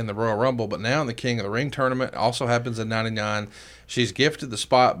the in the Royal Rumble, but now in the King of the Ring tournament. It also happens in '99. She's gifted the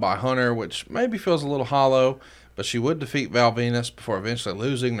spot by Hunter, which maybe feels a little hollow, but she would defeat Val Venus before eventually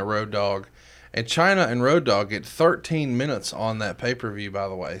losing to Road Dogg. And Chyna and Road Dogg get 13 minutes on that pay-per-view, by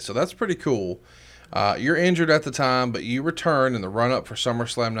the way, so that's pretty cool. You're injured at the time, but you return in the run-up for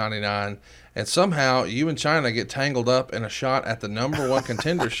SummerSlam 99, and somehow you and Chyna get tangled up in a shot at the number 1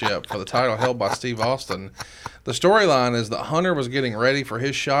 contendership for the title held by Steve Austin. The storyline is that Hunter was getting ready for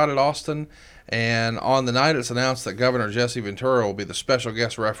his shot at Austin, and on the night it's announced that Governor Jesse Ventura will be the special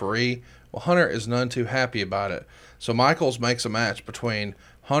guest referee. Well, Hunter is none too happy about it. So Michaels makes a match between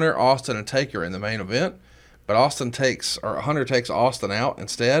Hunter, Austin, and Taker in the main event, but Hunter takes Austin out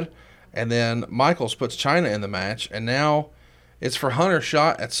instead. And then Michaels puts Chyna in the match, and now it's for Hunter's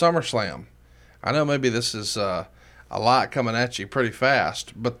shot at SummerSlam. I know maybe this is a lot coming at you pretty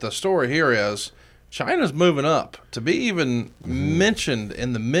fast, but the story here is Chyna's moving up to be even mentioned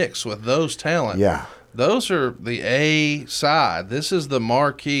in the mix with those talent. Yeah. Those are the A side. This is the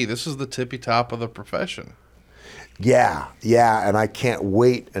marquee. This is the tippy top of the profession. Yeah, and I can't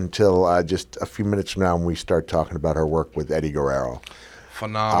wait until just a few minutes from now when we start talking about her work with Eddie Guerrero.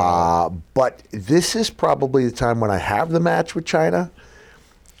 Phenomenal. But this is probably the time when I have the match with Chyna.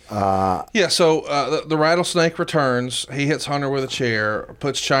 So the Rattlesnake returns. He hits Hunter with a chair,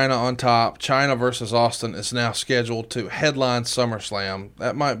 puts Chyna on top. Chyna versus Austin is now scheduled to headline SummerSlam.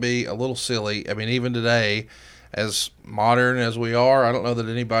 That might be a little silly. I mean, even today, as modern as we are, I don't know that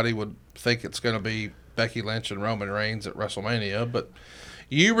anybody would think it's going to be Becky Lynch and Roman Reigns at WrestleMania, but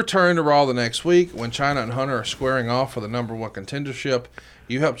you return to Raw the next week when Chyna and Hunter are squaring off for the number 1 contendership.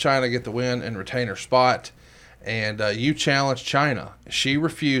 You help Chyna get the win and retain her spot, and you challenge Chyna. She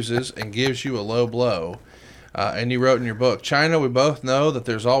refuses and gives you a low blow. And you wrote in your book, Chyna, we both know that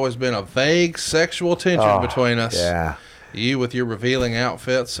there's always been a vague sexual tension between us. Yeah. You with your revealing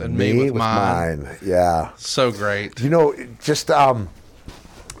outfits and me with mine. Yeah. So great. You know, just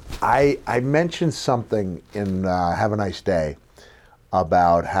I mentioned something in Have a Nice Day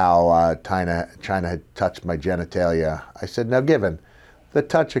about how Chyna had touched my genitalia. I said, now given the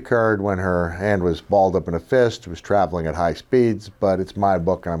touch occurred when her hand was balled up in a fist, was traveling at high speeds, but it's my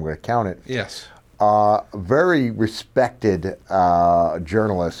book and I'm going to count it. Yes. Very respected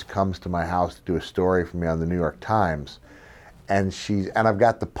journalist comes to my house to do a story for me on the New York Times. And I've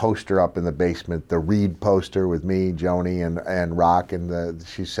got the poster up in the basement, the Reed poster with me, Joni, and Rock, and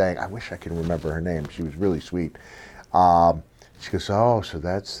she's saying, I wish I could remember her name. She was really sweet. She goes, oh, so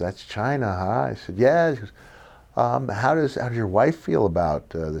that's Chyna, huh? I said, yeah. She goes, how does your wife feel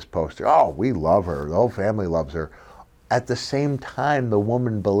about this poster? Oh, we love her. The whole family loves her. At the same time, the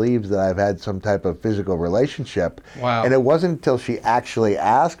woman believes that I've had some type of physical relationship. Wow. And it wasn't until she actually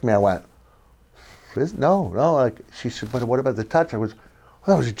asked me, I went, no. Like, she said, but what about the touch? I was,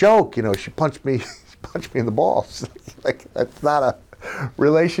 well, that was a joke. You know, she punched me in the balls. Like, that's not a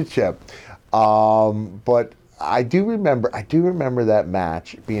relationship. But I do remember that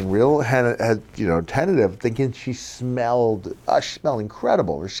match being real, tentative, thinking she smelled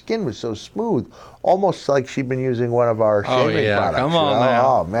incredible. Her skin was so smooth, almost like she'd been using one of our shaving products. Come on now.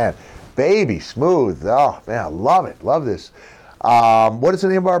 Oh man, baby smooth. Oh man, I love it. Love this. What is the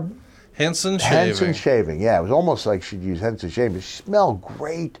name of our Henson Shaving? Henson Shaving. Yeah, it was almost like she'd use Henson Shaving. She smelled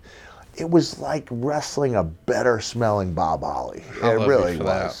great. It was like wrestling a better smelling Bob Holly. It really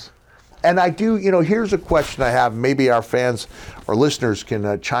was. And I do, here's a question I have. Maybe our fans or listeners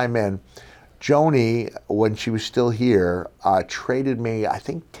can chime in. Joni, when she was still here, traded me, I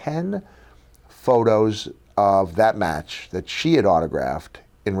think, 10 photos of that match that she had autographed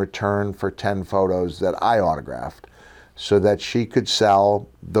in return for 10 photos that I autographed so that she could sell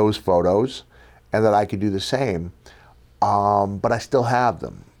those photos and that I could do the same. But I still have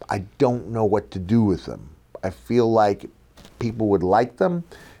them. I don't know what to do with them. I feel like people would like them.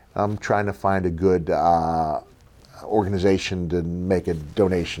 I'm trying to find a good organization to make a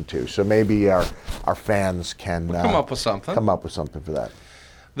donation to. So maybe our fans can come up with something. Come up with something for that.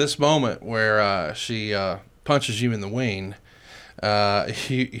 This moment where she punches you in the wing,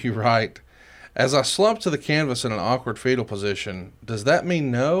 you write, "As I slumped to the canvas in an awkward fetal position, does that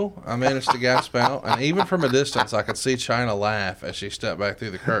mean no?" I managed to gasp out, and even from a distance, I could see Chyna laugh as she stepped back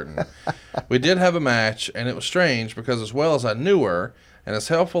through the curtain. We did have a match, and it was strange because as well as I knew her, and as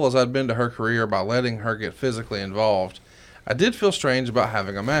helpful as I'd been to her career by letting her get physically involved, I did feel strange about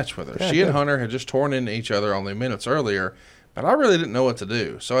having a match with her. Yeah, she good. and Hunter had just torn into each other only minutes earlier, but I really didn't know what to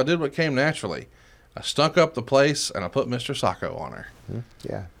do, so I did what came naturally. I stunk up the place, and I put Mr. Sacco on her.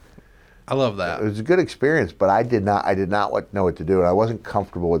 Yeah. I love that. It was a good experience, but I did not know what to do, and I wasn't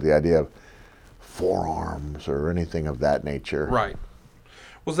comfortable with the idea of forearms or anything of that nature. Right.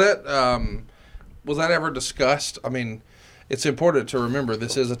 Was that ever discussed? I mean, it's important to remember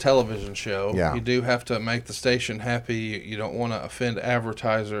this is a television show. Yeah. You do have to make the station happy. You don't want to offend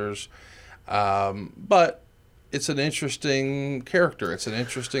advertisers. But it's an interesting character. It's an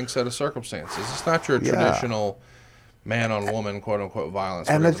interesting set of circumstances. It's not your traditional man-on-woman, quote-unquote, violence.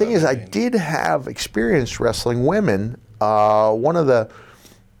 And the thing is, I mean. did have experience wrestling women. One of the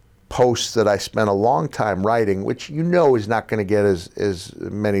posts that I spent a long time writing, which is not going to get as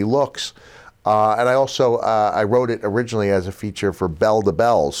many looks, and I also I wrote it originally as a feature for Bell to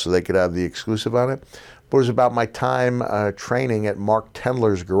Bells, so they could have the exclusive on it. But it was about my time training at Mark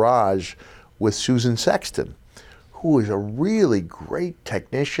Tendler's garage with Susan Sexton, who is a really great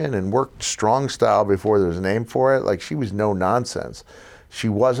technician and worked strong style before there was a name for it. Like, she was no nonsense. She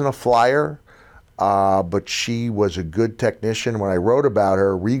wasn't a flyer, but she was a good technician. When I wrote about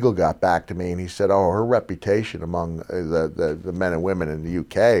her, Regal got back to me and he said, "Oh, her reputation among the men and women in the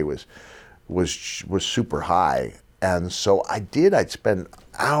UK was super high." And so I'd spend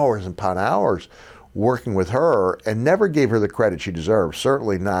hours upon hours working with her and never gave her the credit she deserved.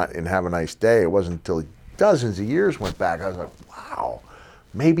 Certainly not in Have a Nice Day. It wasn't until dozens of years went back I was like, wow,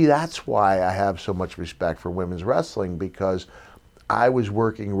 maybe that's why I have so much respect for women's wrestling, because I was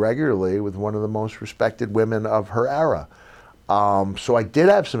working regularly with one of the most respected women of her era. So I did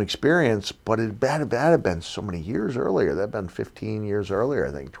have some experience, but it had been so many years earlier. That had been 15 years earlier,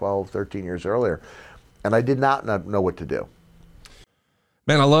 I think, 12, 13 years earlier. And I did not know what to do.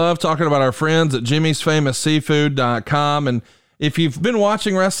 Man, I love talking about our friends at jimmysfamousseafood.com. And if you've been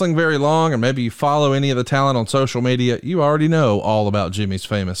watching wrestling very long, and maybe you follow any of the talent on social media, you already know all about Jimmy's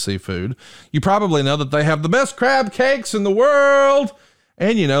Famous Seafood. You probably know that they have the best crab cakes in the world.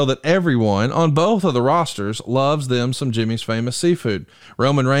 And you know that everyone on both of the rosters loves them some Jimmy's Famous Seafood.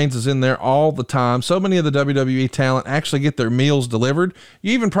 Roman Reigns is in there all the time. So many of the WWE talent actually get their meals delivered.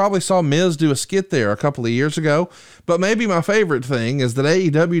 You even probably saw Miz do a skit there a couple of years ago. But maybe my favorite thing is that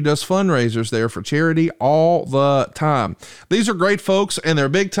AEW does fundraisers there for charity all the time. These are great folks, and they're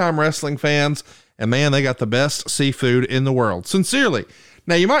big-time wrestling fans. And man, they got the best seafood in the world. Sincerely.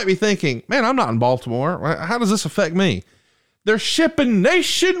 Now, you might be thinking, man, I'm not in Baltimore. How does this affect me? They're shipping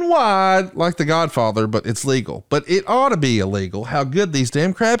nationwide like The Godfather, but it's legal. But it ought to be illegal how good these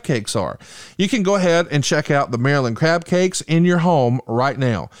damn crab cakes are. You can go ahead and check out the Maryland crab cakes in your home right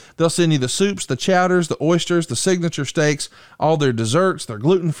now. They'll send you the soups, the chowders, the oysters, the signature steaks, all their desserts, their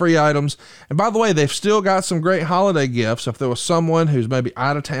gluten-free items. And by the way, they've still got some great holiday gifts. If there was someone who's maybe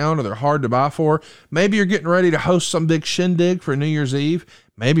out of town or they're hard to buy for, maybe you're getting ready to host some big shindig for New Year's Eve.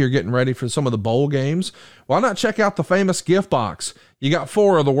 Maybe you're getting ready for some of the bowl games. Why not check out the famous gift box? You got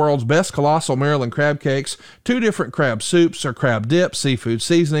 4 of the world's best colossal Maryland crab cakes, 2 different crab soups or crab dip, seafood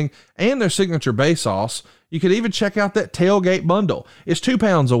seasoning, and their signature bay sauce. You could even check out that tailgate bundle. It's 2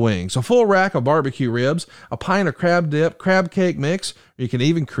 pounds of wings, a full rack of barbecue ribs, a pint of crab dip, crab cake mix. You can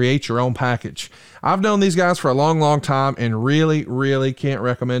even create your own package. I've known these guys for a long, long time and really, really can't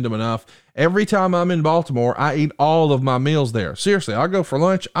recommend them enough. Every time I'm in Baltimore, I eat all of my meals there. Seriously, I'll go for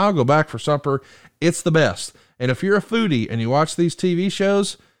lunch. I'll go back for supper. It's the best. And if you're a foodie and you watch these TV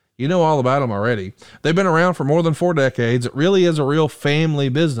shows, you know all about them already. They've been around for more than 4 decades. It really is a real family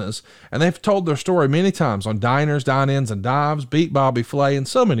business. And they've told their story many times on Diners, Dine-Ins, and Dives, Beat Bobby Flay, and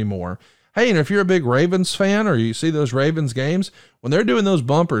so many more. Hey, and if you're a big Ravens fan or you see those Ravens games, when they're doing those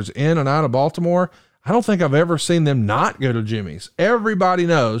bumpers in and out of Baltimore, I don't think I've ever seen them not go to Jimmy's. Everybody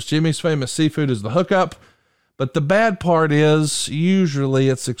knows Jimmy's Famous Seafood is the hookup, but the bad part is usually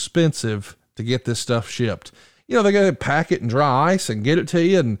it's expensive to get this stuff shipped. You know, they got to pack it in dry ice and get it to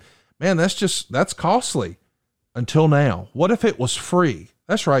you, and man, that's costly until now. What if it was free?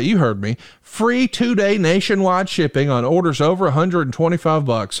 That's right, you heard me. Free 2-day nationwide shipping on orders over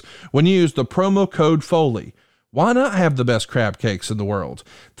 $125 when you use the promo code FOLEY. Why not have the best crab cakes in the world?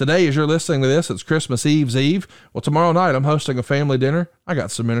 Today, as you're listening to this, it's Christmas Eve's Eve. Well, tomorrow night, I'm hosting a family dinner. I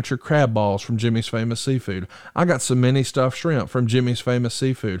got some miniature crab balls from Jimmy's Famous Seafood. I got some mini stuffed shrimp from Jimmy's Famous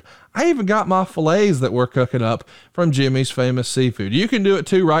Seafood. I even got my fillets that we're cooking up from Jimmy's Famous Seafood. You can do it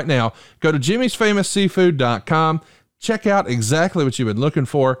too right now. Go to jimmysfamousseafood.com. Check out exactly what you've been looking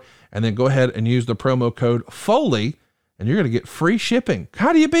for, and then go ahead and use the promo code FOLEY, and you're going to get free shipping.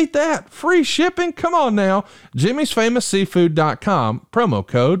 How do you beat that? Free shipping? Come on now. jimmysfamousseafood.com, promo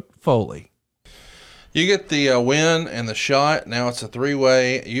code FOLEY. You get the win and the shot. Now it's a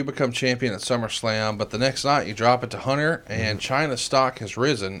 3-way. You become champion at SummerSlam, but the next night you drop it to Hunter, and Chyna's stock has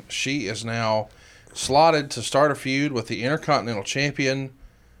risen. She is now slotted to start a feud with the Intercontinental Champion,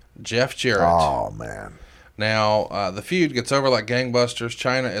 Jeff Jarrett. Oh, man. Now, the feud gets over like gangbusters.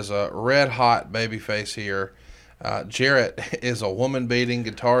 Chyna is a red-hot babyface here. Jarrett is a woman-beating,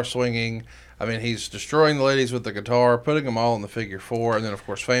 guitar-swinging. I mean, he's destroying the ladies with the guitar, putting them all in the figure 4. And then, of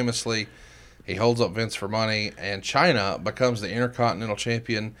course, famously, he holds up Vince for money. And Chyna becomes the Intercontinental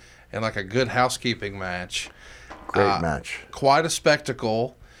Champion in like a good housekeeping match. Great match. Quite a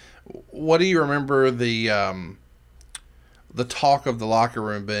spectacle. What do you remember the talk of the locker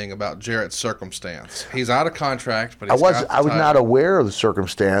room being about Jarrett's circumstance? He's out of contract, but I was not aware of the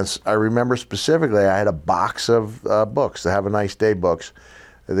circumstance. I remember specifically I had a box of books, the Have a Nice Day books.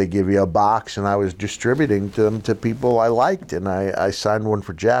 They give you a box, and I was distributing them to people I liked, and I signed one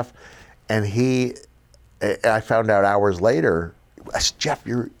for Jeff, and I found out hours later. I said, Jeff,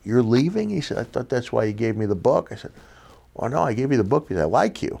 you're leaving? He said, I thought that's why you gave me the book. I said, well, no, I gave you the book because I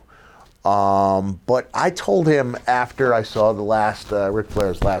like you. But I told him after I saw the last Ric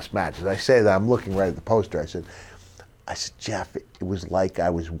Flair's last match, as I say that, I'm looking right at the poster. I said, Jeff, it was like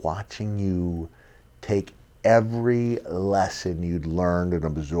I was watching you take every lesson you'd learned and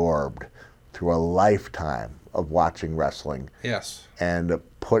absorbed through a lifetime of watching wrestling. Yes. And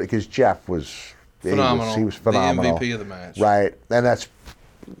because Jeff was phenomenal. He was phenomenal. The MVP of the match. Right. And that's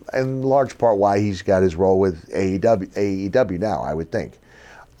in large part why he's got his role with AEW now, I would think.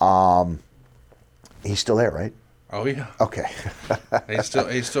 He's still there, right? Oh yeah. Okay.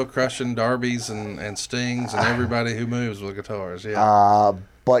 he's still crushing Darby's and Stings and everybody who moves with guitars. Yeah.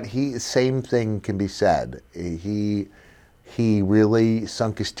 But same thing can be said. He really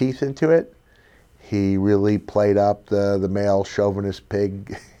sunk his teeth into it. He really played up the male chauvinist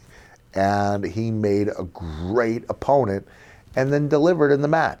pig, and he made a great opponent, and then delivered in the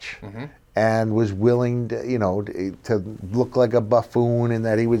match. Mm-hmm. And was willing to look like a buffoon, and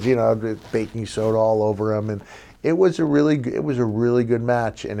that he was baking soda all over him, and it was a really good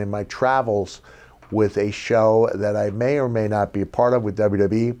match. And in my travels with a show that I may or may not be a part of with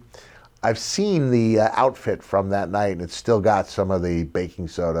WWE, I've seen the outfit from that night, and it's still got some of the baking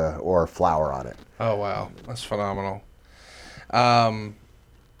soda or flour on it. Oh wow, that's phenomenal.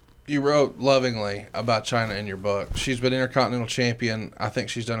 You wrote lovingly about Chyna in your book. She's been Intercontinental Champion. I think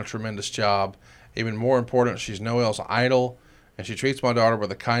she's done a tremendous job. Even more important, she's Noel's idol, and she treats my daughter with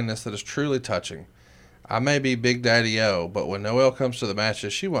a kindness that is truly touching. I may be Big Daddy-O, but when Noel comes to the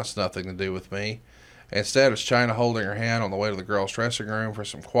matches, she wants nothing to do with me. Instead, it's Chyna holding her hand on the way to the girls' dressing room for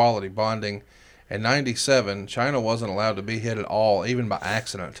some quality bonding. In '97, Chyna wasn't allowed to be hit at all, even by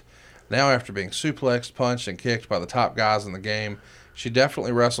accident. Now, after being suplexed, punched, and kicked by the top guys in the game, she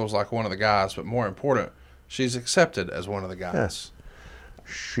definitely wrestles like one of the guys, but more important, she's accepted as one of the guys. Yes.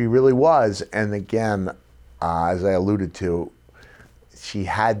 She really was. And again, as I alluded to, she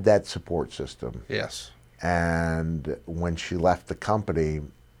had that support system. Yes. And when she left the company,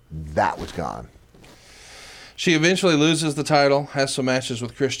 that was gone. She eventually loses the title, has some matches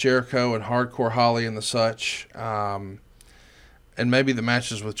with Chris Jericho and Hardcore Holly and the such. And maybe the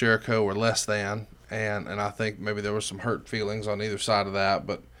matches with Jericho were less than. And I think maybe there was some hurt feelings on either side of that.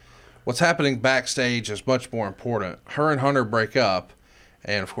 But what's happening backstage is much more important. Her and Hunter break up.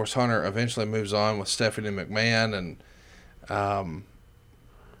 And, of course, Hunter eventually moves on with Stephanie McMahon. And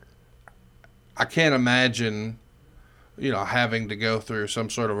I can't imagine, having to go through some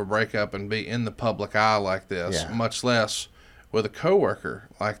sort of a breakup and be in the public eye like this, much less with a coworker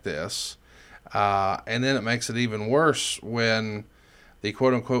like this. And then it makes it even worse when the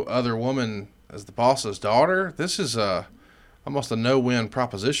quote-unquote other woman is the boss's daughter. This is almost a no-win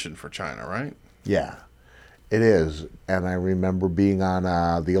proposition for Chyna, right? Yeah, it is. And I remember being on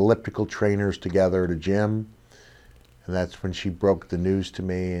the elliptical trainers together at a gym, and that's when she broke the news to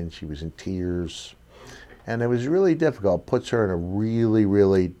me, and she was in tears. And it was really difficult. Puts her in a really,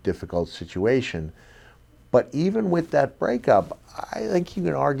 really difficult situation. But even with that breakup, I think you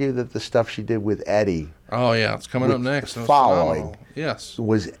can argue that the stuff she did with Eddie. Oh, yeah. It's coming up next. Following. Yes.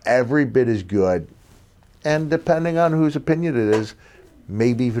 Was every bit as good. And depending on whose opinion it is,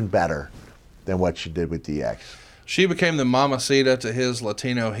 maybe even better than what she did with DX. She became the mamacita to his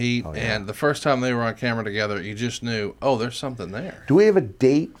Latino heat, and the first time they were on camera together, you just knew, oh, there's something there. Do we have a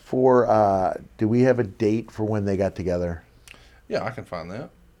date for when they got together? Yeah, I can find that.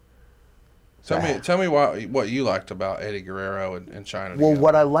 Tell me what you liked about Eddie Guerrero and Chyna together. Well,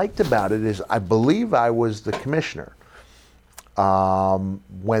 what I liked about it is I believe I was the commissioner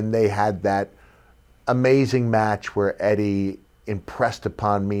when they had that amazing match where Eddie impressed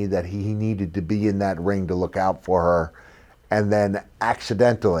upon me that he needed to be in that ring to look out for her, and then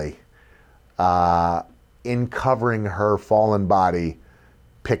accidentally, in covering her fallen body,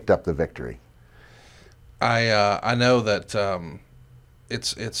 picked up the victory. I know that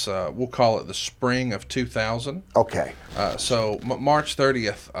it's we'll call it the spring of 2000. Okay. So March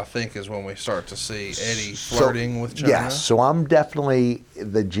 30th, I think, is when we start to see Eddie flirting with Chyna. Yes. So I'm definitely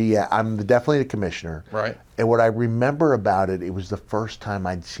the GM. I'm definitely the commissioner. Right. And what I remember about it, it was the first time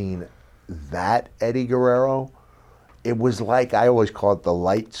I'd seen that Eddie Guerrero. It was like, I always call it the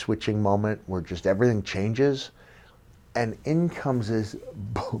light switching moment where just everything changes. And in comes this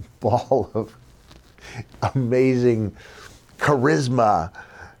ball of amazing charisma.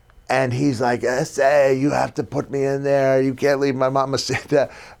 And he's like, "Say, you have to put me in there. You can't leave my mama sit there."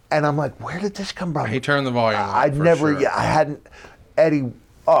 And I'm like, where did this come from? He turned the volume up. I'd never, sure. I hadn't, Eddie,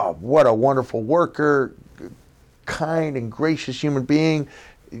 oh, what a wonderful worker, kind and gracious human being,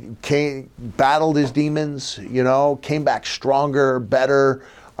 battled his demons, came back stronger, better.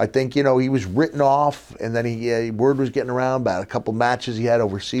 I think, he was written off, and then word was getting around about a couple matches he had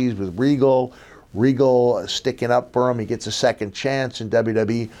overseas with Regal. Regal sticking up for him. He gets a second chance in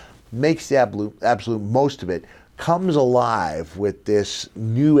WWE, makes the absolute most of it, comes alive with this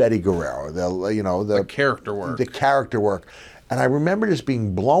new Eddie Guerrero, the character work. The character work. And I remember just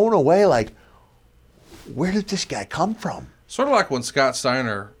being blown away, like, where did this guy come from? Sort of like when Scott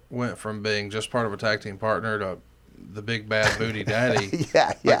Steiner went from being just part of a tag team partner to the big bad booty daddy.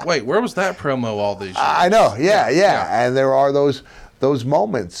 Yeah. Like, wait, where was that promo all these years? I know, yeah. And there are those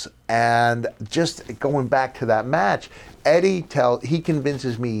moments. And just going back to that match, Eddie he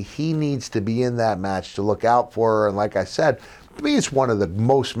convinces me he needs to be in that match to look out for her. And like I said, to me, it's one of the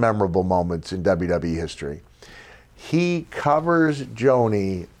most memorable moments in WWE history. He covers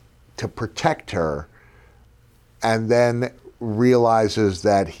Joni to protect her and then realizes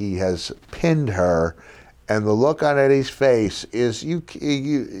that he has pinned her. And the look on Eddie's face is,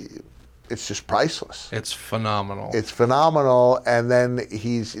 it's just priceless. It's phenomenal. It's phenomenal, and then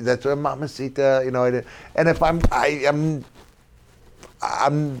that's a mamacita, and if I'm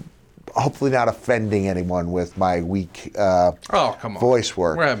hopefully not offending anyone with my weak voice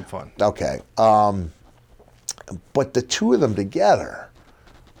work. We're having fun. Okay, but the two of them together,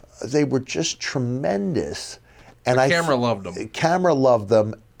 they were just tremendous, and the camera loved them. Camera loved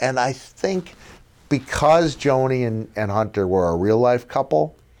them, and I think because Joni and Hunter were a real life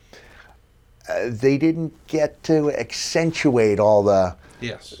couple, they didn't get to accentuate all the...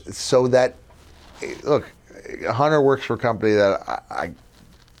 Yes. So that, look, Hunter works for a company that I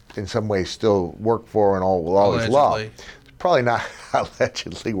in some ways, still work for and will always love. Probably not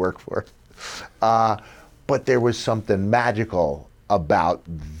allegedly work for. But there was something magical about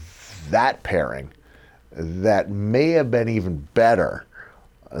that pairing that may have been even better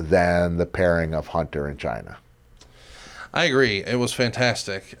than the pairing of Hunter and Chyna. I agree. It was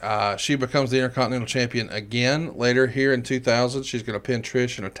fantastic. She becomes the Intercontinental Champion again later here in 2000. She's going to pin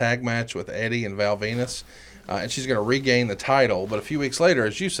Trish in a tag match with Eddie and Val Venus. And she's going to regain the title. But a few weeks later,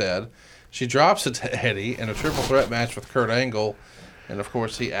 as you said, she drops it to Eddie in a triple threat match with Kurt Angle. And, of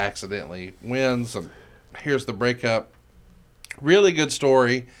course, he accidentally wins. And here's the breakup. Really good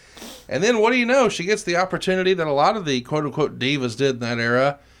story. And then what do you know? She gets the opportunity that a lot of the quote-unquote divas did in that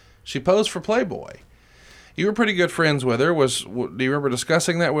era. She posed for Playboy. You were pretty good friends with her. Do you remember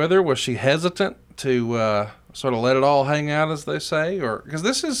discussing that with her? Was she hesitant to sort of let it all hang out, as they say? Or because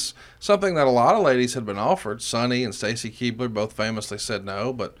this is something that a lot of ladies had been offered. Sonny and Stacy Keibler both famously said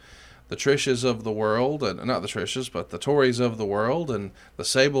no, but the Trishas of the world, and not the Trishas, but the Tories of the world and the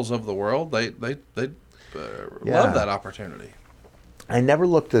Sables of the world, they love that opportunity. I never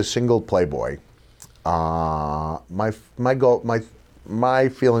looked at a single Playboy. My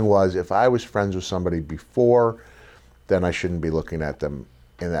feeling was if I was friends with somebody before, then I shouldn't be looking at them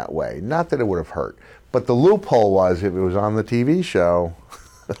in that way. Not that it would have hurt. But the loophole was if it was on the TV show.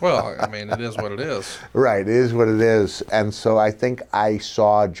 Well, I mean, it is what it is. Right, it is what it is. And so I think I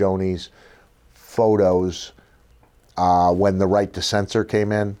saw Joni's photos when the right to censor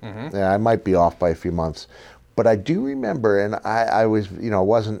came in. Yeah, I might be off by a few months. But I do remember, and I was,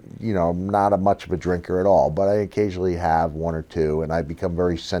 wasn't, not much of a drinker at all, but I occasionally have one or two, and I become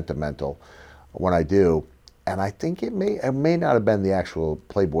very sentimental when I do. And I think it may not have been the actual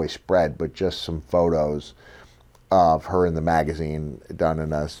Playboy spread, but just some photos of her in the magazine done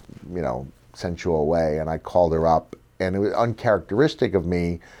in a, sensual way. And I called her up, and it was uncharacteristic of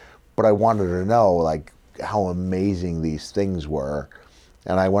me, but I wanted to know, like, how amazing these things were.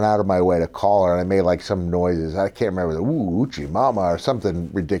 And I went out of my way to call her, and I made like some noises. I can't remember the ooh, Uchi mama or something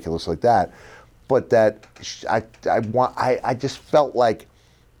ridiculous like that. But that I just felt like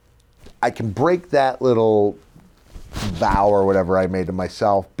I can break that little vow or whatever I made to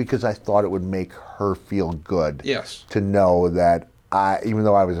myself because I thought it would make her feel good. Yes. To know that even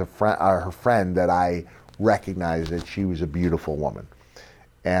though I was her friend, that I recognized that she was a beautiful woman.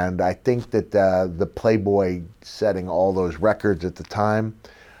 And I think that the Playboy setting all those records at the time,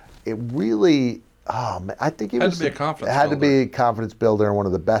 it really, I think it had to be a confidence builder and one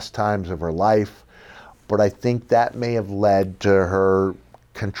of the best times of her life. But I think that may have led to her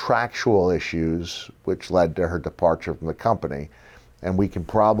contractual issues, which led to her departure from the company. And we can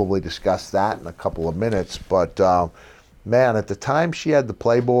probably discuss that in a couple of minutes. But man, at the time she had the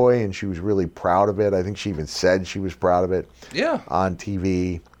Playboy and she was really proud of it. I think she even said she was proud of it. Yeah. On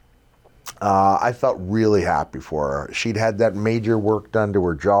TV. I felt really happy for her. She'd had that major work done to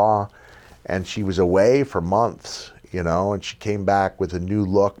her jaw, and she was away for months, and she came back with a new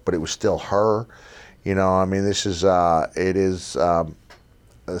look, but it was still her. This is, it is a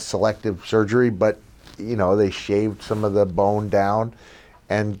selective surgery, but, they shaved some of the bone down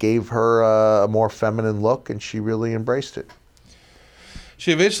and gave her a more feminine look, and she really embraced it.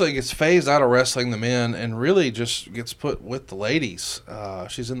 She eventually gets phased out of wrestling the men and really just gets put with the ladies.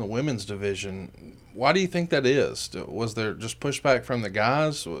 She's in the women's division. Why do you think that is? Was there just pushback from the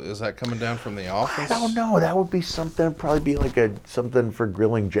guys? Is that coming down from the office? I don't know. That would be something, probably be like something for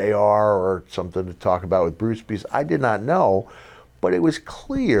grilling JR or something to talk about with Bruce, because I did not know. But it was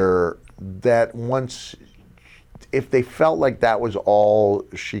clear that if they felt like that was all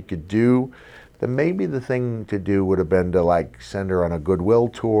she could do, then maybe the thing to do would have been to send her on a goodwill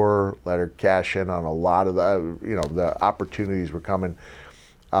tour, let her cash in on a lot of the opportunities were coming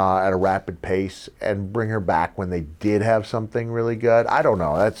at a rapid pace, and bring her back when they did have something really good. I don't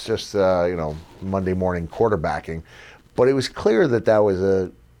know. That's just Monday morning quarterbacking, but it was clear that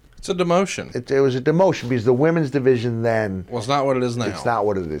was it's a demotion. It was a demotion because the women's division then was not what it is now. It's not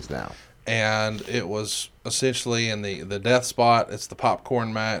what it is now. And it was essentially in the death spot. It's the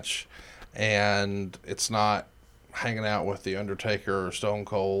popcorn match. And it's not hanging out with The Undertaker or Stone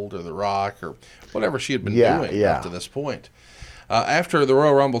Cold or The Rock or whatever she had been doing up to this point. After the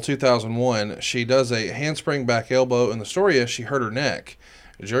Royal Rumble 2001, she does a handspring back elbow, and the story is she hurt her neck.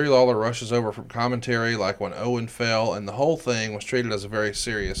 Jerry Lawler rushes over from commentary like when Owen fell, and the whole thing was treated as a very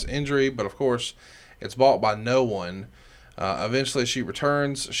serious injury, but of course it's bought by no one. Eventually she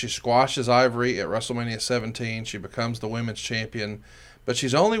returns. She squashes Ivory at WrestleMania 17. She becomes the women's champion. But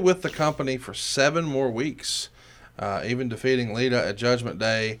she's only with the company for 7 more weeks, even defeating Lita at Judgment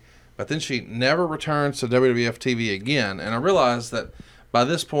Day. But then she never returns to WWF TV again. And I realize that by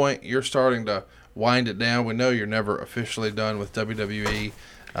this point, you're starting to wind it down. We know you're never officially done with WWE.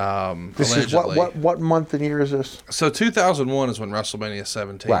 This allegedly. Is what month and year is this? So 2001 is when WrestleMania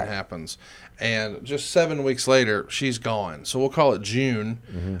 17 happens. And just 7 weeks later, she's gone. So we'll call it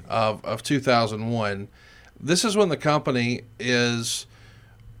June of 2001. This is when the company is,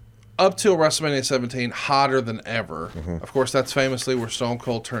 up till WrestleMania 17, hotter than ever. Of course, that's famously where Stone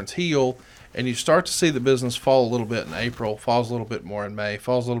Cold turns heel, and you start to see the business fall a little bit in April, falls a little bit more in May,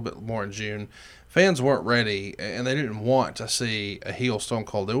 falls a little bit more in June. Fans weren't ready, and they didn't want to see a heel Stone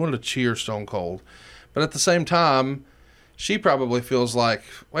Cold. They wanted to cheer Stone Cold. But at the same time, she probably feels like,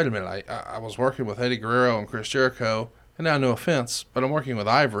 wait a minute, I was working with Eddie Guerrero and Chris Jericho, and now no offense, but I'm working with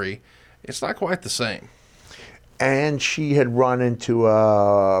Ivory. It's not quite the same. And she had run into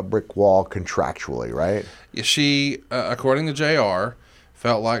a brick wall contractually, right? Yeah, she, according to JR,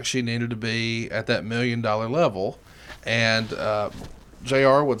 felt like she needed to be at that $1 million level. And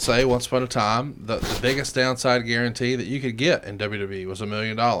JR would say, once upon a time, the biggest downside guarantee that you could get in WWE was $1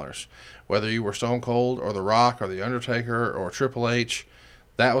 million. Whether you were Stone Cold or The Rock or The Undertaker or Triple H,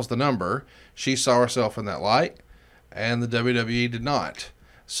 that was the number. She saw herself in that light, and the WWE did not.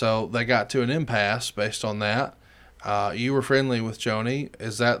 So they got to an impasse based on that. You were friendly with Joni.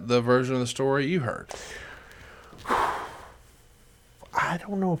 Is that the version of the story you heard? I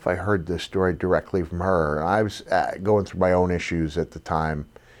don't know if I heard this story directly from her. I was going through my own issues at the time,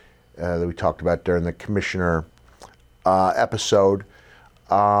 that we talked about during the commissioner episode.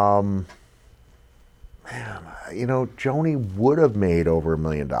 Man, Joni would have made over $1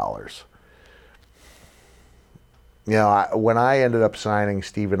 million. When I ended up signing,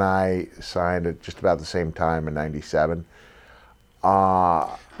 Steve and I signed at just about the same time in '97.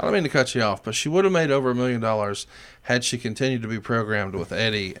 I don't mean to cut you off, but she would have made over $1 million had she continued to be programmed with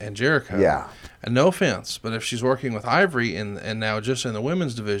Eddie and Jericho. Yeah. And no offense, but if she's working with Ivory and now just in the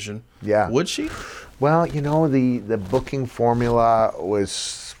women's division, would she? Well, the booking formula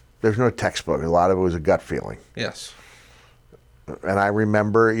was, there's no textbook. A lot of it was a gut feeling. Yes. And I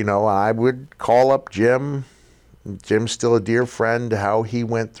remember, I would call up Jim. Jim's still a dear friend. How he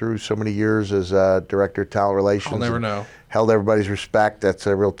went through so many years as director of talent relations. I'll never know. Held everybody's respect. That's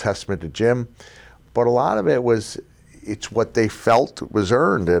a real testament to Jim. But a lot of it was, it's what they felt was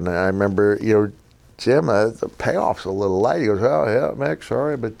earned. And I remember, Jim, the payoff's a little light. He goes, oh, yeah, Mick,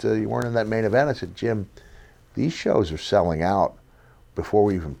 sorry, but you weren't in that main event. I said, Jim, these shows are selling out before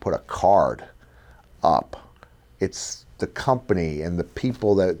we even put a card up. It's the company and the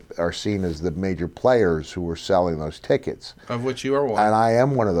people that are seen as the major players who are selling those tickets. Of which you are one. And I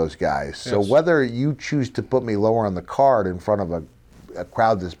am one of those guys. Yes. So whether you choose to put me lower on the card in front of a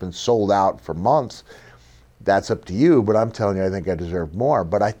crowd that's been sold out for months, that's up to you. But I'm telling you, I think I deserve more.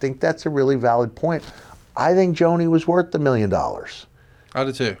 But I think that's a really valid point. I think Joni was worth $1 million. I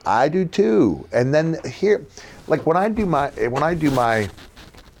do too. I do too. And then here, like when I do my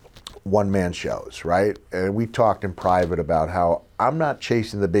one-man shows, right? And we talked in private about how I'm not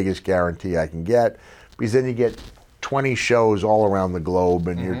chasing the biggest guarantee I can get, because then you get 20 shows all around the globe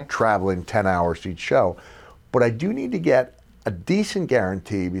and you're traveling 10 hours to each show. But I do need to get a decent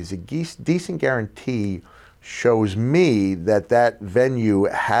guarantee, because a decent guarantee shows me that venue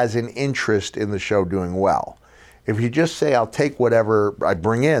has an interest in the show doing well. If you just say, I'll take whatever I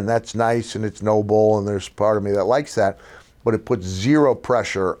bring in, that's nice and it's noble and there's part of me that likes that, but it puts zero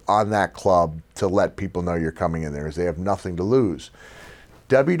pressure on that club to let people know you're coming in there, as they have nothing to lose.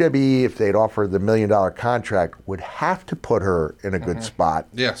 WWE, if they'd offered the $1 million contract, would have to put her in a good spot.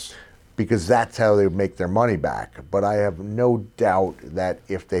 Yes. Because that's how they would make their money back. But I have no doubt that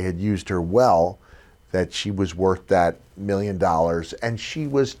if they had used her well, that she was worth that $1 million. And she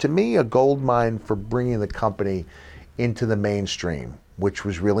was, to me, a gold mine for bringing the company into the mainstream, which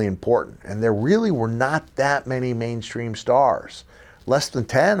was really important. And there really were not that many mainstream stars. Less than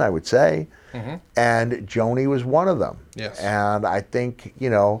 10, I would say. And Joni was one of them. Yes. And I think,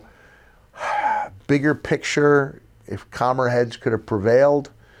 bigger picture, if calmer heads could have prevailed,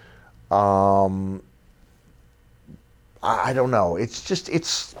 I don't know.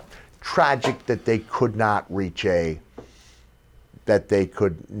 It's tragic that they could not reach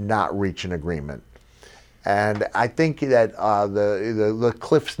an agreement. And I think that the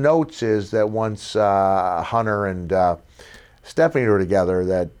Cliff's Notes is that once Hunter and Stephanie were together,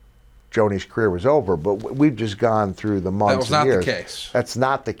 that Joni's career was over. But we've just gone through the months and years. That was not the case. That's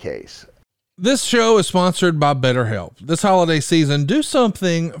not the case. This show is sponsored by BetterHelp. This holiday season, do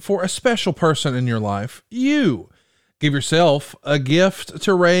something for a special person in your life. You. Give yourself a gift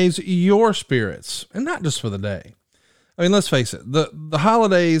to raise your spirits, and not just for the day. I mean, let's face it, the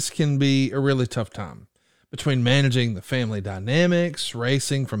holidays can be a really tough time. Between managing the family dynamics,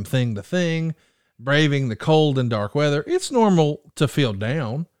 racing from thing to thing, braving the cold and dark weather, it's normal to feel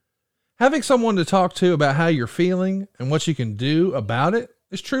down. Having someone to talk to about how you're feeling and what you can do about it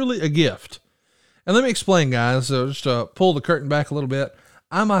is truly a gift. And let me explain, guys, just to pull the curtain back a little bit.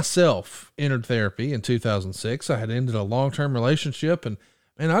 I myself entered therapy in 2006. I had ended a long-term relationship and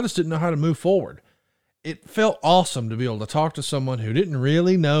I just didn't know how to move forward. It felt awesome to be able to talk to someone who didn't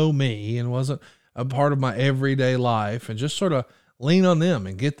really know me and wasn't a part of my everyday life, and just sort of lean on them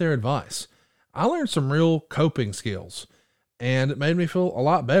and get their advice. I learned some real coping skills, and it made me feel a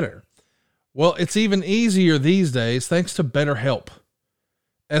lot better. Well, it's even easier these days thanks to BetterHelp.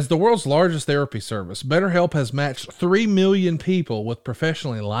 As the world's largest therapy service, BetterHelp has matched 3 million people with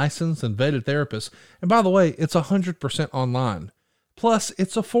professionally licensed and vetted therapists. And by the way, it's 100% online. Plus,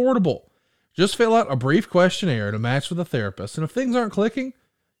 it's affordable. Just fill out a brief questionnaire to match with a therapist. And if things aren't clicking,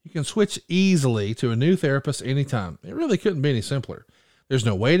 you can switch easily to a new therapist anytime. It really couldn't be any simpler. There's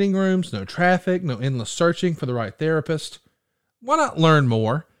no waiting rooms, no traffic, no endless searching for the right therapist. Why not learn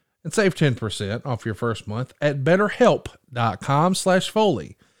more and save 10% off your first month at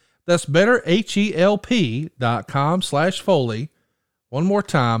betterhelp.com/Foley. That's betterhelp.com/Foley. One more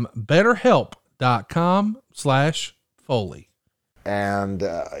time, betterhelp.com/Foley.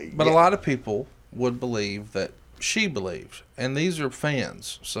 But a lot of people would believe that she believed, and these are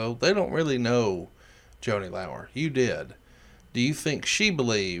fans, so they don't really know Joni Lauer. You did. do you think she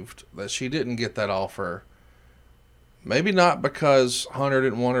believed that she didn't get that offer? Maybe not because Hunter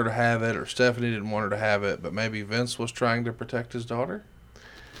didn't want her to have it or Stephanie didn't want her to have it, but maybe Vince was trying to protect his daughter?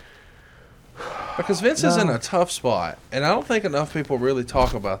 Because Vince is in a tough spot, and I don't think enough people really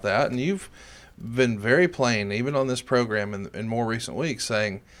talk about that. And you've been very plain, even on this program in more recent weeks,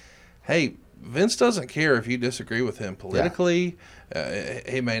 saying, hey, Vince doesn't care if you disagree with him politically.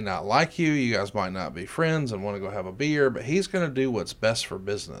 He may not like you. You guys might not be friends and want to go have a beer, but he's going to do what's best for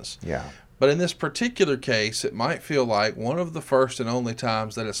business. Yeah. But in this particular case, it might feel like one of the first and only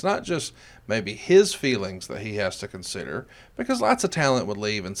times that it's not just maybe his feelings that he has to consider, because lots of talent would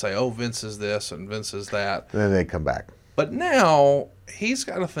leave and say, oh, Vince is this and Vince is that. And then they come back. But now he's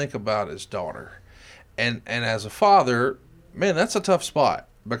got to think about his daughter. And as a father, man, that's a tough spot,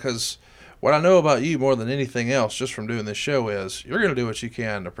 because what I know about you more than anything else just from doing this show is you're going to do what you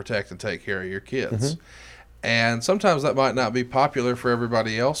can to protect and take care of your kids. Mm-hmm. And sometimes that might not be popular for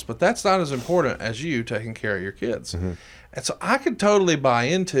everybody else, but that's not as important as you taking care of your kids. Mm-hmm. And so I could totally buy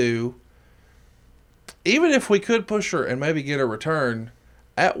into, even if we could push her and maybe get a return,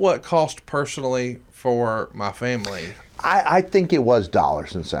 at what cost personally for my family? I think it was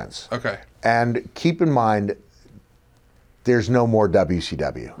dollars and cents. Okay. And keep in mind, there's no more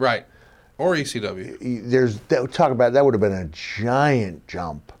WCW. Right. Or ECW. Talk about that would have been a giant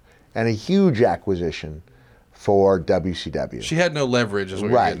jump and a huge acquisition for WCW. She had no leverage, is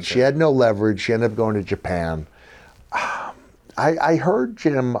what right. You're getting to. She had no leverage. She ended up going to Japan. I heard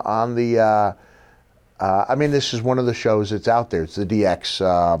Jim on the. I mean, this is one of the shows that's out there. It's the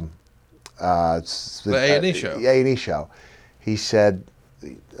DX. It's the A&E show. A&E show. He said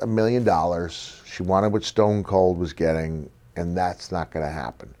 $1 million. She wanted what Stone Cold was getting, and that's not going to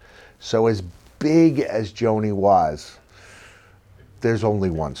happen. So as big as Joni was, there's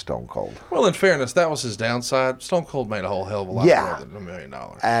only one Stone Cold. Well, in fairness, that was his downside. Stone Cold made a whole hell of a lot more than $1 million.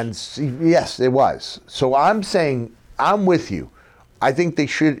 And yes, it was. So I'm saying, I'm with you. I think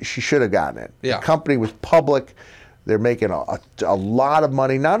she should have gotten it. Yeah. The company was public. They're making a lot of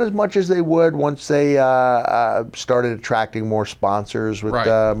money, not as much as they would once they started attracting more sponsors with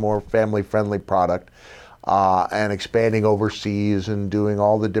more family-friendly product. And expanding overseas and doing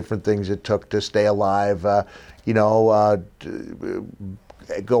all the different things it took to stay alive,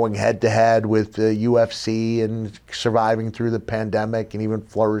 going head-to-head with the UFC and surviving through the pandemic and even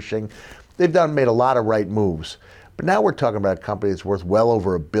flourishing. They've made a lot of right moves. But now we're talking about a company that's worth well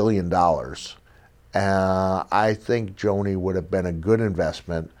over $1 billion. I think Joni would have been a good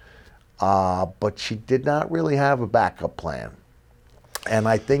investment, but she did not really have a backup plan. And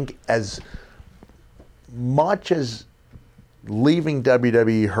I think as much as leaving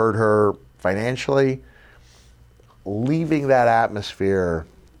WWE hurt her financially, leaving that atmosphere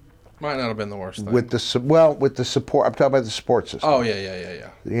might not have been the worst thing. with the support. I'm talking about the support system. Oh yeah.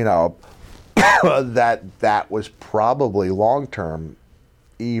 You know, that was probably long term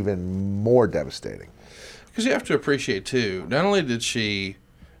even more devastating. Because you have to appreciate too. Not only did she,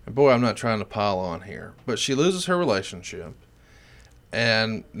 and boy, I'm not trying to pile on here, but she loses her relationship.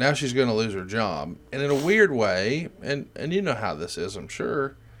 And now she's going to lose her job. And in a weird way, and you know how this is, I'm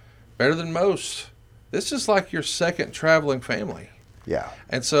sure, better than most, this is like your second traveling family. Yeah.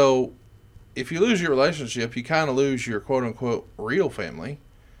 And so if you lose your relationship, you kind of lose your quote-unquote real family.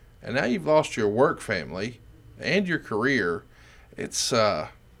 And now you've lost your work family and your career. It's a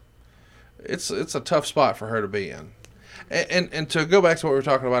tough spot for her to be in. And to go back to what we were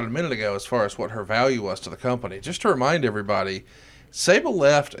talking about a minute ago as far as what her value was to the company, just to remind everybody, Sable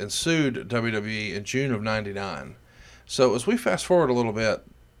left and sued WWE in June of '99. So as we fast forward a little bit,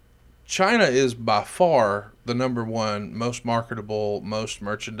 Chyna is by far the number one most marketable, most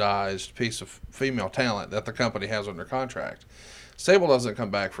merchandised piece of female talent that the company has under contract. Sable doesn't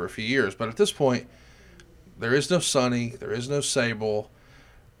come back for a few years, but at this point, there is no Sunny, there is no Sable.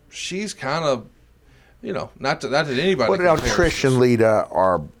 She's kind of, not that anybody. But now Trish and Lita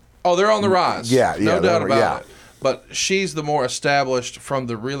are. Oh, they're on the rise. Yeah, no doubt about it. But she's the more established from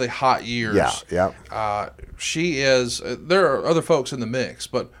the really hot years. Yeah. She is. There are other folks in the mix,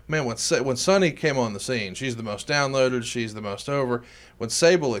 but man, when Sunny came on the scene, she's the most downloaded. She's the most over. When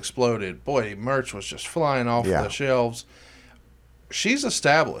Sable exploded, boy, merch was just flying off the shelves. She's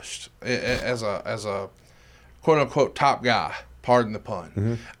established as a quote unquote top guy. Pardon the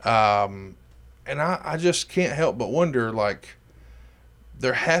pun. Mm-hmm. And I just can't help but wonder, like,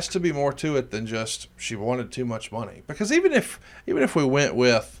 there has to be more to it than just she wanted too much money. Because even if we went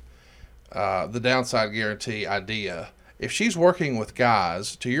with the downside guarantee idea, if she's working with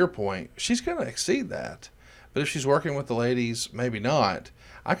guys, to your point, she's going to exceed that. But if she's working with the ladies, maybe not.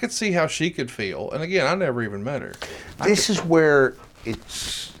 I could see how she could feel. And again, I never even met her. This is where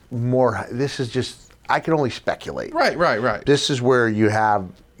it's more. This is just. I can only speculate. Right. This is where you have,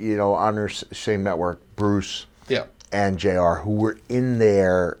 on their same network, Bruce Yeah. and JR, who were in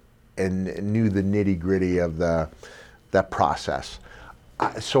there and knew the nitty gritty of that process.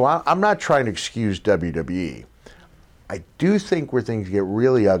 So I'm not trying to excuse WWE. I do think where things get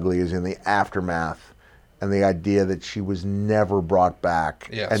really ugly is in the aftermath and the idea that she was never brought back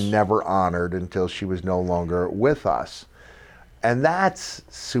and never honored until she was no longer with us. And that's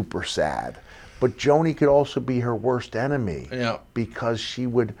super sad. But Joni could also be her worst enemy because she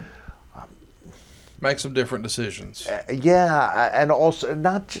would make some different decisions. And also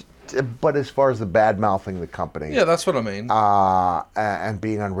but as far as the bad mouthing the company. Yeah, that's what I mean. And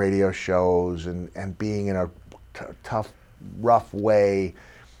being on radio shows and being in a tough, rough way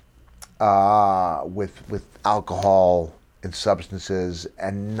with alcohol and substances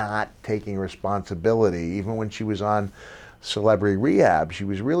and not taking responsibility. Even when she was on Celebrity Rehab, she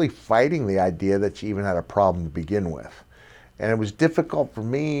was really fighting the idea that she even had a problem to begin with. And it was difficult for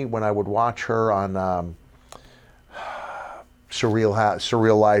me when I would watch her on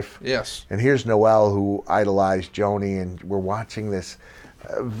Surreal Life. Yes. And here's Noelle, who idolized Joni, and we're watching this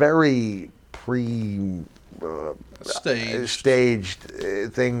very staged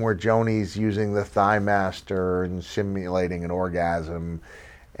thing where Joni's using the Thigh Master and simulating an orgasm,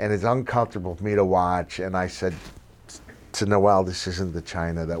 and it's uncomfortable for me to watch. And I said to Noelle, this isn't the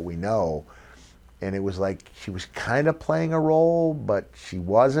Chyna that we know. And it was like she was kind of playing a role, but she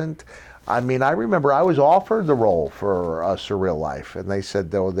wasn't. I mean, I remember I was offered the role for Surreal Life, and they said,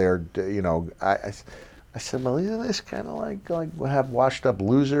 though, I said, well, isn't this kind of like have Washed Up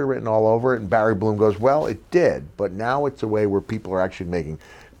Loser written all over it? And Barry Bloom goes, well, it did, but now it's a way where people are actually making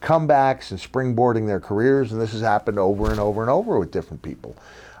comebacks and springboarding their careers, and this has happened over and over and over with different people.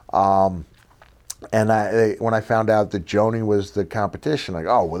 And when I found out that Joni was the competition, like,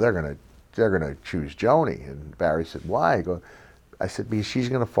 oh, well, they're gonna choose Joni. And Barry said, why? I said, because she's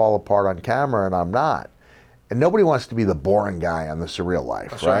gonna fall apart on camera, and I'm not. And nobody wants to be the boring guy on the Surreal Life,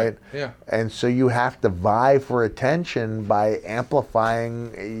 That's right? Yeah. And so you have to vie for attention by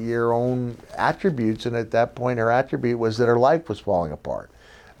amplifying your own attributes. And at that point, her attribute was that her life was falling apart.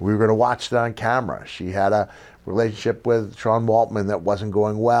 We were going to watch that on camera. She had a relationship with Sean Waltman that wasn't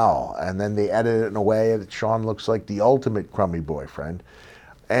going well. And then they edited it in a way that Sean looks like the ultimate crummy boyfriend.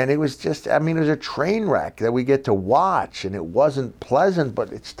 And it was just, it was a train wreck that we get to watch. And it wasn't pleasant,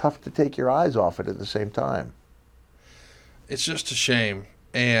 but it's tough to take your eyes off it at the same time. It's just a shame,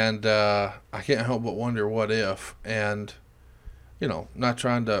 and I can't help but wonder what if, and, not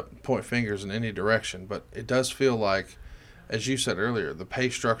trying to point fingers in any direction, but it does feel like, as you said earlier, the pay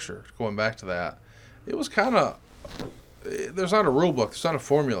structure, going back to that, it was kind of, there's not a rule book, there's not a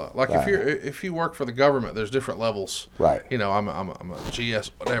formula. Like if you work for the government, there's different levels. Right. I'm a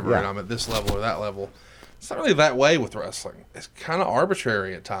GS whatever, and I'm at this level or that level. It's not really that way with wrestling. It's kind of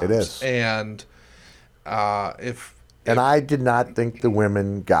arbitrary at times. It is. And And I did not think the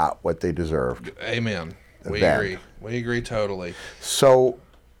women got what they deserved. Amen. We agree. We agree totally. So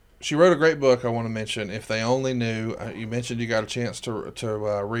she wrote a great book I want to mention. If They Only Knew. You mentioned you got a chance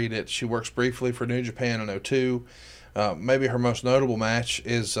to read it. She works briefly for New Japan in 2002. Maybe her most notable match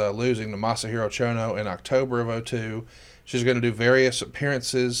is losing to Masahiro Chono in October of 2002. She's going to do various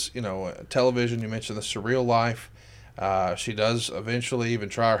appearances, television. You mentioned the Surreal Life. She does eventually even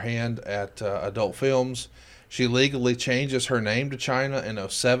try her hand at adult films. She legally changes her name to Chyna in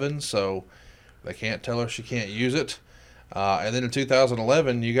 2007, so they can't tell her she can't use it. And then in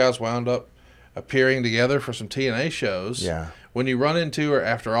 2011, you guys wound up appearing together for some TNA shows. Yeah. When you run into her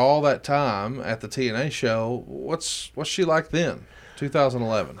after all that time at the TNA show, what's she like then,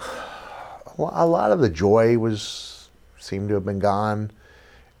 2011? Well, a lot of the joy seemed to have been gone.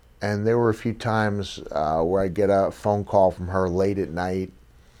 And there were a few times where I'd get a phone call from her late at night.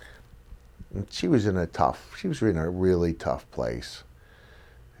 And she was in a really tough place.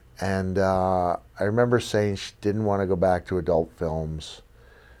 And I remember saying she didn't want to go back to adult films.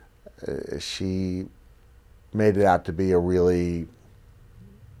 She made it out to be a really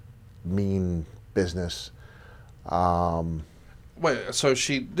mean business. Wait, so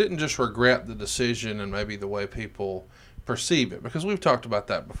she didn't just regret the decision and maybe the way people perceive it? Because we've talked about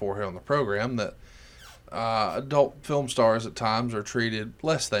that before here on the program, that adult film stars at times are treated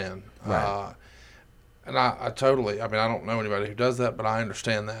less than. Right. And I totally, I don't know anybody who does that, but I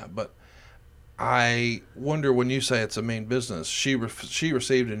understand that. But I wonder, when you say it's a mean business, she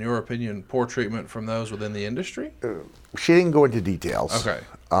received, in your opinion, poor treatment from those within the industry? She didn't go into details. Okay.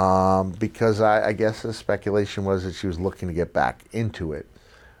 Because I guess the speculation was that she was looking to get back into it.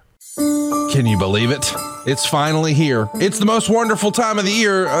 Can you believe it? It's finally here. It's the most wonderful time of the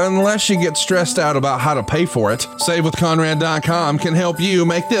year, unless you get stressed out about how to pay for it. SaveWithConrad.com can help you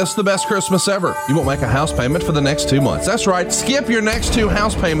make this the best Christmas ever. You won't make a house payment for the next 2 months. That's right. Skip your next 2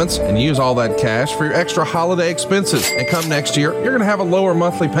 house payments and use all that cash for your extra holiday expenses. And come next year, you're going to have a lower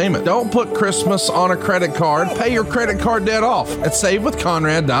monthly payment. Don't put Christmas on a credit card. Pay your credit card debt off at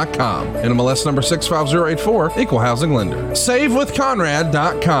SaveWithConrad.com. NMLS number 65084, Equal Housing Lender.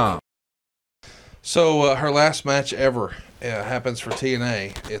 SaveWithConrad.com. So her last match ever happens for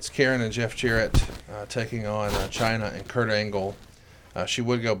TNA. It's Karen and Jeff Jarrett taking on Chyna and Kurt Angle. She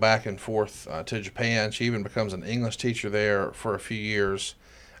would go back and forth to Japan. She even becomes an English teacher there for a few years.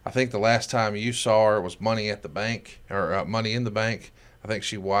 I think the last time you saw her was Money at the Bank, or Money in the Bank. I think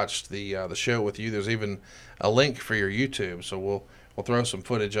she watched the show with you. There's even a link for your YouTube, so we'll throw some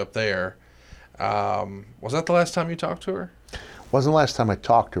footage up there. Was that the last time you talked to her? Wasn't the last time I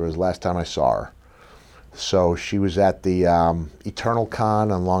talked to her. It was the last time I saw her. So she was at the Eternal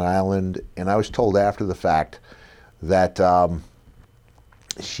Con on Long Island, and I was told after the fact that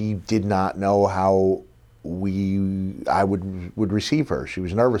she did not know how I would receive her. She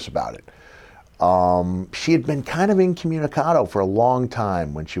was nervous about it. She had been kind of incommunicado for a long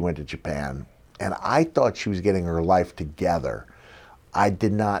time when she went to Japan, and I thought she was getting her life together. I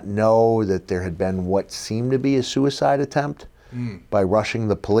did not know that there had been what seemed to be a suicide attempt by rushing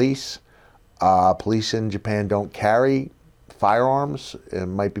the police. Police in Japan don't carry firearms. It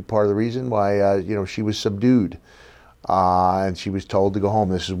might be part of the reason why she was subdued, and she was told to go home.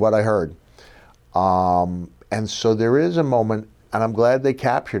 This is what I heard. And so there is a moment, and I'm glad they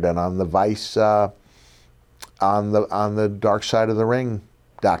captured it on the Vice, on the Dark Side of the Ring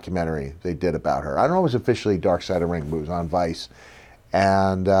documentary they did about her. I don't know if it was officially Dark Side of the Ring, but it was on Vice.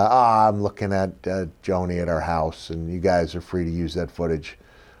 And I'm looking at Joni at our house, and you guys are free to use that footage.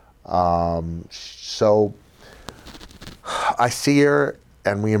 So I see her,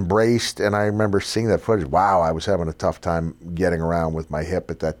 and we embraced, and I remember seeing that footage. Wow, I was having a tough time getting around with my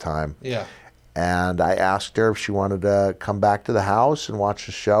hip at that time. Yeah. And I asked her if she wanted to come back to the house and watch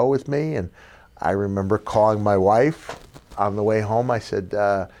the show with me. And I remember calling my wife on the way home. I said,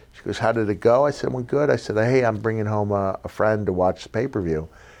 she goes, "How did it go?" I said, "Well, good." I said, "Hey, I'm bringing home a friend to watch the pay-per-view."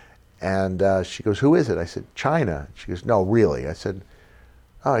 And she goes, "Who is it?" I said, "Chyna." She goes, "No, really?" I said,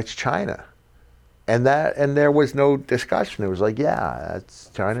 "Oh, it's Chyna." And there was no discussion. It was like, yeah,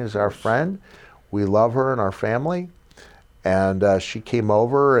 Chyna is our friend. We love her and our family. And she came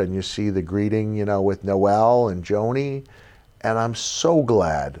over, and you see the greeting, with Noelle and Joni. And I'm so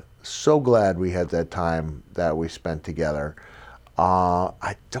glad we had that time that we spent together.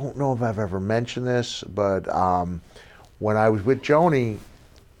 I don't know if I've ever mentioned this, but when I was with Joni,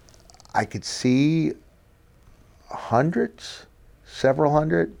 I could see several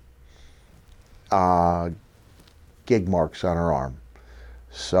hundred gig marks on her arm.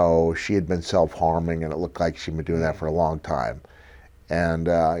 So she had been self-harming, and it looked like she'd been doing that for a long time. And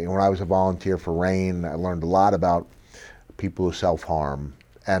when I was a volunteer for RAIN, I learned a lot about people who self-harm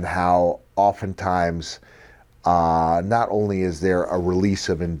and how oftentimes not only is there a release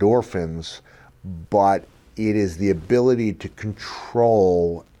of endorphins, but it is the ability to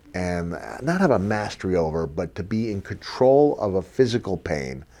control and not have a mastery over, but to be in control of a physical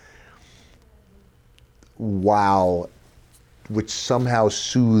pain which somehow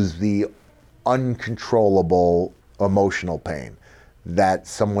soothes the uncontrollable emotional pain that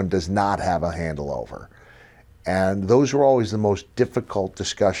someone does not have a handle over. And those were always the most difficult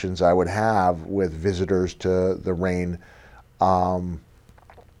discussions I would have with visitors to the RAIN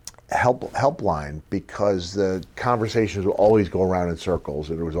helpline, because the conversations would always go around in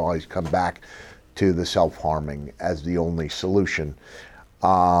circles, and it would always come back to the self-harming as the only solution.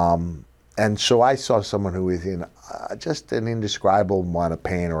 And so I saw someone who was in just an indescribable amount of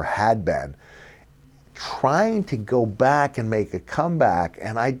pain, or had been, trying to go back and make a comeback.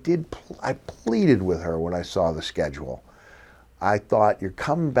 And I pleaded with her when I saw the schedule. I thought, you're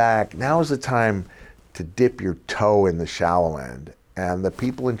coming back, now's the time to dip your toe in the shallow end. And the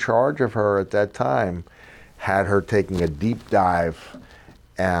people in charge of her at that time had her taking a deep dive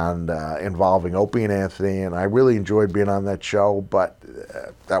and involving Opie and Anthony, and I really enjoyed being on that show, but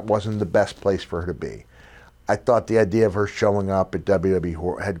that wasn't the best place for her to be. I thought the idea of her showing up at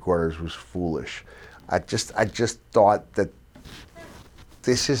WWE headquarters was foolish. I just thought that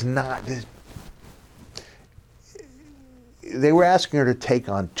this is not... They were asking her to take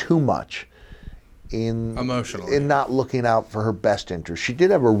on too much emotionally, in not looking out for her best interest. She did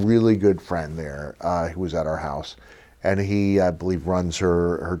have a really good friend there who was at our house, and he, I believe, runs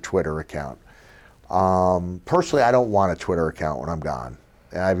her Twitter account. Personally, I don't want a Twitter account when I'm gone.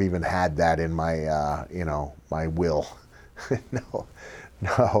 I've even had that in my, my will.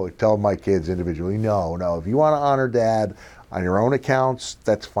 No, tell my kids individually, no. If you want to honor Dad on your own accounts,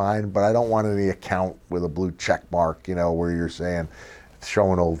 that's fine, but I don't want any account with a blue check mark, where you're saying,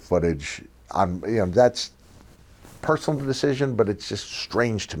 showing old footage. That's personal decision, but it's just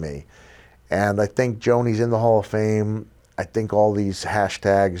strange to me. And I think Joni's in the Hall of Fame. I think all these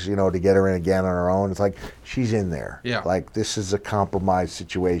hashtags, to get her in again on her own, it's like she's in there. Yeah. Like this is a compromised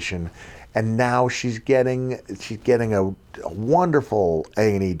situation. And now she's getting a wonderful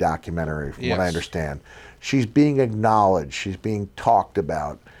A&E documentary, from what I understand. She's being acknowledged. She's being talked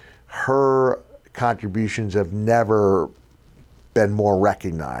about. Her contributions have never been more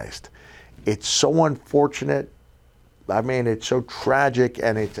recognized. It's so unfortunate. I mean, it's so tragic,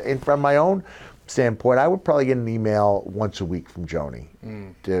 and from my own standpoint, I would probably get an email once a week from Joni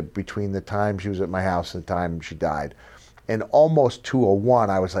between the time she was at my house and the time she died. And almost 2:01,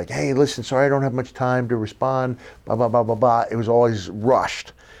 I was like, hey, listen, sorry I don't have much time to respond, blah, blah, blah, blah, blah. It was always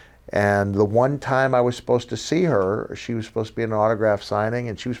rushed. And the one time I was supposed to see her, she was supposed to be at an autograph signing,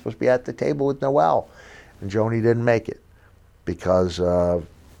 and she was supposed to be at the table with Noel. And Joni didn't make it because of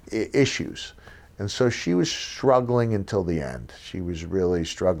issues. And so she was struggling until the end. She was really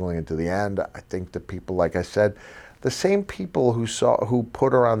struggling until the end. I think the people, like I said, the same people who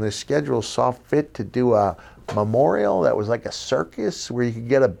put her on this schedule saw fit to do a memorial that was like a circus where you could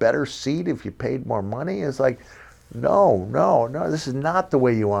get a better seat if you paid more money. It's like, no, this is not the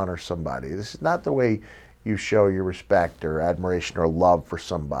way you honor somebody. This is not the way you show your respect or admiration or love for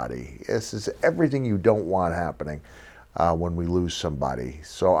somebody. This is everything you don't want happening when we lose somebody.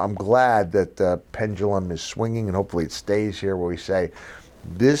 So I'm glad that the pendulum is swinging, and hopefully it stays here where we say,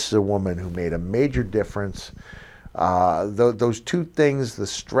 this is a woman who made a major difference. Those two things, the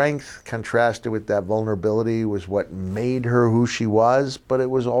strength contrasted with that vulnerability, was what made her who she was, but it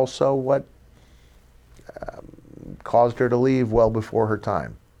was also what caused her to leave well before her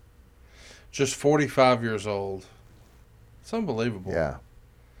time. Just 45 years old. It's unbelievable. Yeah.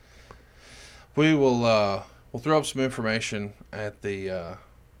 We will we'll throw up some information at the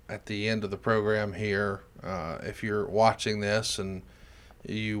end of the program here. If you're watching this and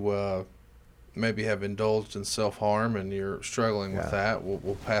you maybe have indulged in self-harm and you're struggling with that,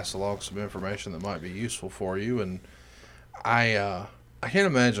 we'll pass along some information that might be useful for you. And I can't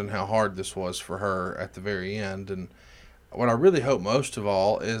imagine how hard this was for her at the very end. And what I really hope most of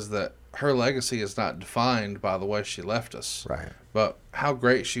all is that her legacy is not defined by the way she left us. Right. But how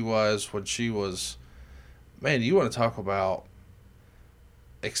great she was when she was, man, you want to talk about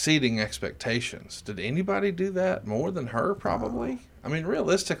exceeding expectations. Did anybody do that more than her? Probably. I mean,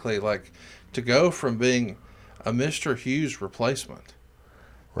 realistically, like, to go from being a Mr. Hughes replacement,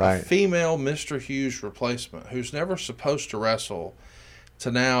 a female Mr. Hughes replacement who's never supposed to wrestle, to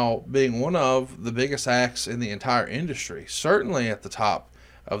now being one of the biggest acts in the entire industry, certainly at the top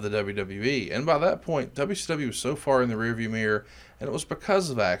of the WWE. And by that point, WCW was so far in the rearview mirror, and it was because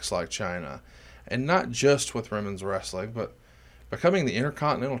of acts like Chyna, and not just with women's wrestling, but becoming the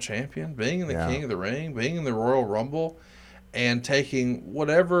Intercontinental Champion, being in the King of the Ring, being in the Royal Rumble, and taking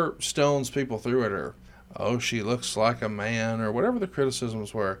whatever stones people threw at her. Oh, she looks like a man, or whatever the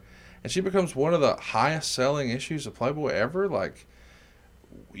criticisms were. And she becomes one of the highest selling issues of Playboy ever. Like,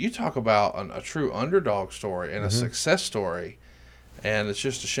 you talk about a true underdog story and a success story. And it's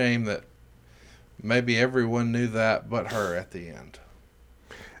just a shame that maybe everyone knew that but her at the end.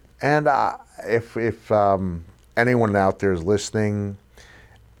 And if anyone out there is listening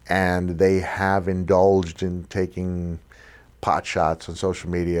and they have indulged in taking pot shots on social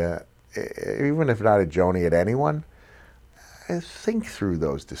media, even if not at Joni, at anyone, think through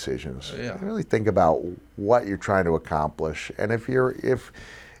those decisions. Yeah. Really think about what you're trying to accomplish. And if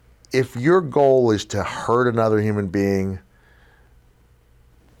your goal is to hurt another human being,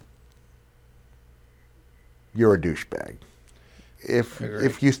 you're a douchebag.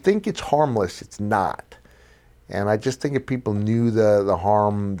 If you think it's harmless, it's not. And I just think if people knew the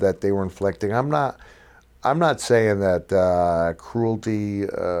harm that they were inflicting, I'm not saying that cruelty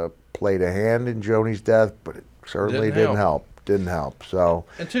played a hand in Joni's death, but it certainly didn't help. Didn't help. So,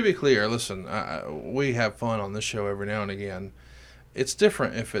 and to be clear, listen, we have fun on this show every now and again. It's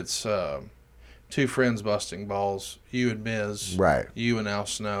different if it's two friends busting balls, you and Miz, right, you and Al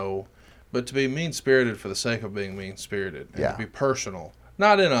Snow. But to be mean-spirited for the sake of being mean-spirited, and to be personal,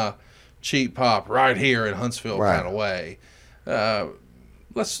 not in a cheap pop right here in Huntsville kind of way. We'll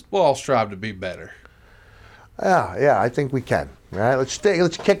all strive to be better. Yeah, I think we can. Right? Let's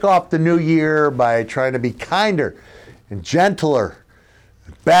kick off the new year by trying to be kinder and gentler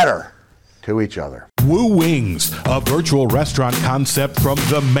and better to each other. Woo Wings, a virtual restaurant concept from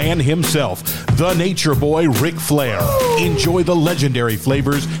the man himself, the Nature Boy Ric Flair. Enjoy the legendary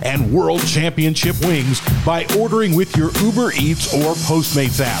flavors and world championship wings by ordering with your Uber Eats or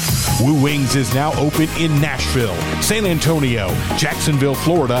Postmates app. Woo Wings is now open in Nashville, San Antonio, Jacksonville,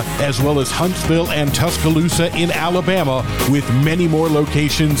 Florida, as well as Huntsville and Tuscaloosa in Alabama, with many more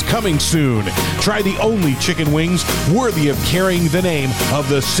locations coming soon. Try the only chicken wings worthy of carrying the name of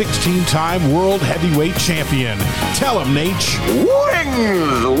the 16-time world heavyweight champion. Tell him, Nate.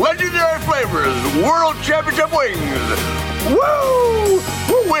 Wings! Legendary flavors! World Championship wings! Woo!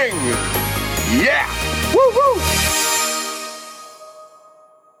 Woo wings! Yeah! Woo woo!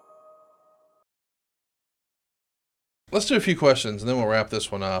 Let's do a few questions and then we'll wrap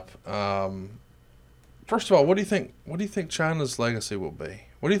this one up. First of all, what do you think Chyna's legacy will be?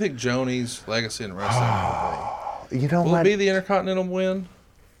 What do you think Joni's legacy in wrestling will be? You know Will what? it be the Intercontinental win?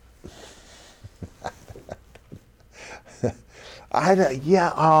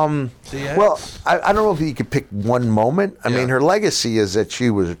 Yeah. Well, I don't know if you could pick one moment. I mean, her legacy is that she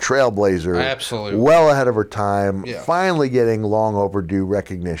was a trailblazer. Absolutely. Well ahead of her time. Yeah. Finally getting long overdue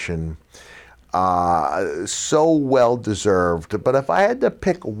recognition. So well deserved. But if I had to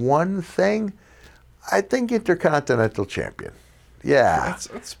pick one thing, I think Intercontinental Champion. Yeah.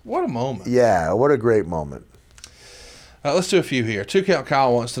 That's what a moment. Yeah, what a great moment. Let's do a few here. Two Count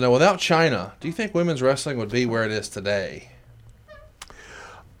Kyle wants to know, without Chyna, do you think women's wrestling would be where it is today?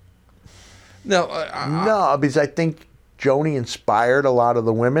 No, No, because I think Joni inspired a lot of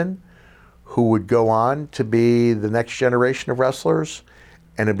the women who would go on to be the next generation of wrestlers,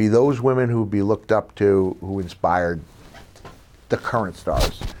 and it'd be those women who would be looked up to who inspired the current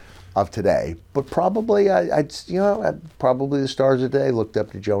stars of today. But probably, probably the stars of today looked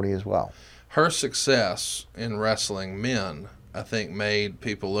up to Joni as well. her success in wrestling men, I think, made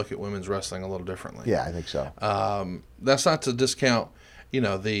people look at women's wrestling a little differently. Yeah, I think so. That's not to discount,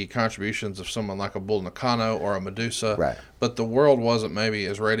 the contributions of someone like a Bull Nakano or a Medusa. Right. But the world wasn't maybe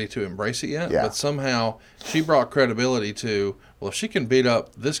as ready to embrace it yet. Yeah. But somehow she brought credibility to, well, if she can beat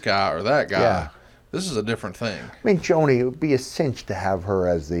up this guy or that guy, Yeah. this is a different thing. I mean, Joni, it would be a cinch to have her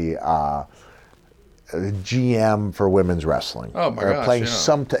as the GM for women's wrestling. Oh, my or gosh, playing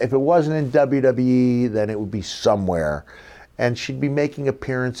yeah. if it wasn't in WWE, then it would be somewhere. And she'd be making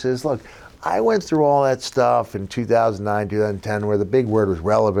appearances. Look, I went through all that stuff in 2009, 2010, where the big word was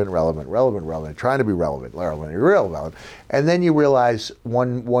relevant, trying to be relevant. And then you realize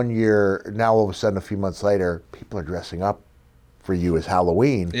one year, now all of a sudden, a few months later, people are dressing up for you as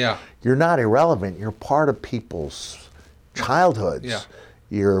Halloween. Yeah. You're not irrelevant. You're part of people's childhoods. Yeah.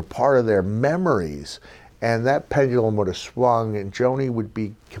 You're part of their memories. And that pendulum would have swung, and Joni would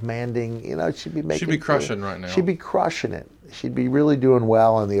be commanding, she'd be making... She'd be crushing right now. She'd be crushing it. She'd be really doing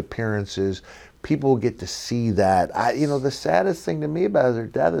well on the appearances. People would get to see that. The saddest thing to me about her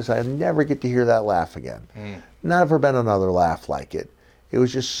death is I never get to hear that laugh again. Never been another laugh like it. It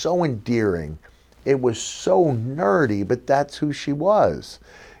was just so endearing. It was so nerdy, but that's who she was.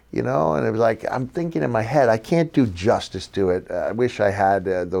 And it was like, I'm thinking in my head, I can't do justice to it. I wish I had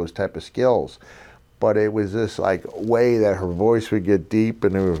those type of skills. But it was this way that her voice would get deep,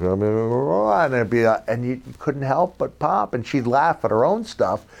 and it was, and it'd be, and you couldn't help but pop, and she'd laugh at her own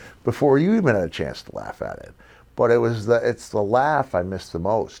stuff before you even had a chance to laugh at it. But it's the laugh I miss the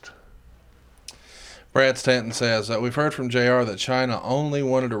most. Brad Stanton says, we've heard from JR that Chyna only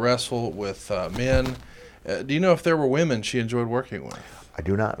wanted to wrestle with men. Do you know if there were women she enjoyed working with? I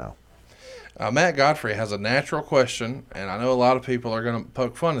do not know. Matt Godfrey has a natural question, and I know a lot of people are going to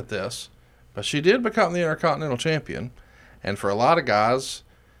poke fun at this, but she did become the Intercontinental Champion, and for a lot of guys,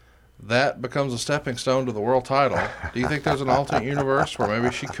 that becomes a stepping stone to the world title. Do you think there's an alternate universe where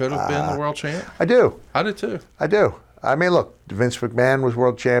maybe she could have been the world champ? I do. I do too. I do. I mean, look, Vince McMahon was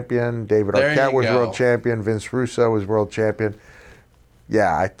world champion. David There Arquette you was go. world champion. Vince Russo was world champion.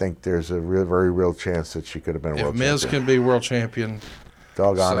 Yeah, I think there's a very real chance that she could have been a If world Miz champion. can be world champion.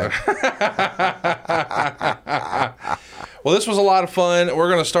 Doggone it. Well, this was a lot of fun. We're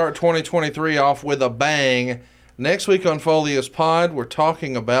going to start 2023 off with a bang. Next week on Folia's Pod, we're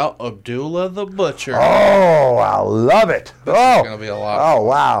talking about Abdullah the Butcher. Oh, I love it. This is going to be a lot of Oh, fun.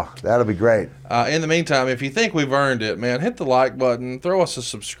 wow. That'll be great. In the meantime, if you think we've earned it, man, hit the like button, throw us a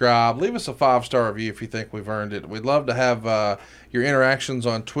subscribe, leave us a 5-star review if you think we've earned it. We'd love to have your interactions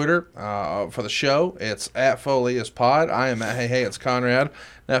on Twitter for the show. It's @FoliasPod. I am at Hey, it's Conrad.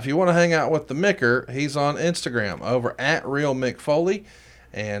 Now, if you want to hang out with the Micker, he's on Instagram over @RealMickFoley.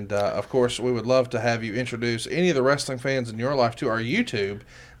 And, of course, we would love to have you introduce any of the wrestling fans in your life to our YouTube.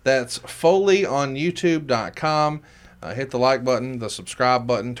 That's Foley on YouTube.com. hit the like button, the subscribe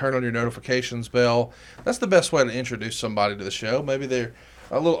button, turn on your notifications bell. That's the best way to introduce somebody to the show. Maybe they're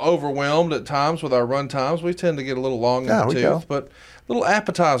a little overwhelmed at times with our run times. We tend to get a little long in the tooth, but little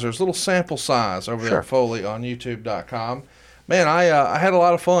appetizers, little sample size over there at Foley on YouTube.com. Man, I had a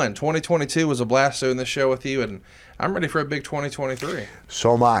lot of fun. 2022 was a blast doing this show with you, and I'm ready for a big 2023.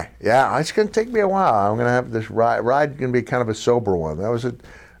 So am I. Yeah, it's going to take me a while. I'm going to have this ride going to be kind of a sober one. That was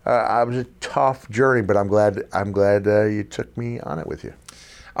a tough journey, but I'm glad you took me on it with you.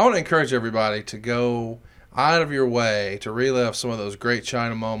 I want to encourage everybody to go out of your way to relive some of those great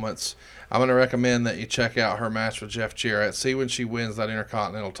Chyna moments. I'm going to recommend that you check out her match with Jeff Jarrett. See when she wins that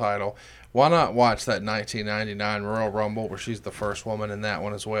Intercontinental title. Why not watch that 1999 Royal Rumble where she's the first woman in that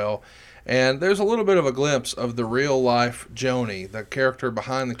one as well? And there's a little bit of a glimpse of the real-life Joni, the character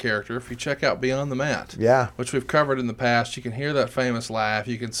behind the character, if you check out Beyond the Mat, which we've covered in the past. You can hear that famous laugh.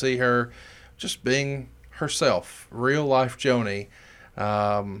 You can see her just being herself, real-life Joni.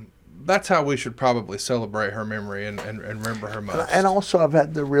 That's how we should probably celebrate her memory and remember her most. And also, I've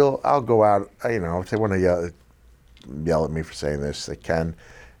had I'll go out, if they want to yell at me for saying this, they can.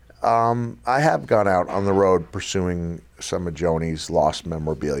 I have gone out on the road pursuing some of Joni's lost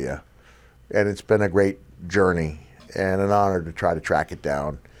memorabilia. And it's been a great journey and an honor to try to track it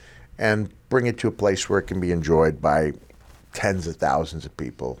down and bring it to a place where it can be enjoyed by tens of thousands of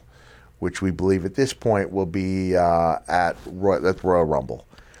people, which we believe at this point will be at Royal Rumble.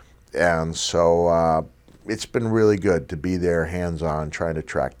 And so it's been really good to be there hands-on trying to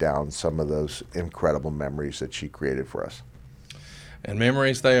track down some of those incredible memories that she created for us. And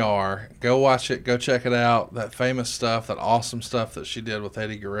memories they are. Go watch it. Go check it out. That famous stuff, that awesome stuff that she did with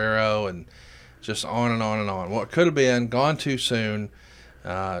Eddie Guerrero, and just on and on and on. What could have been, gone too soon.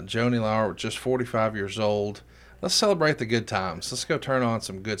 Joni Laurer, just 45 years old. Let's celebrate the good times. Let's go turn on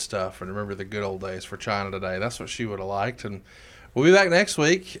some good stuff and remember the good old days for Chyna today. That's what she would have liked. And we'll be back next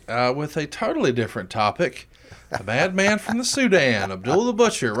week with a totally different topic. The madman from the Sudan, Abdullah the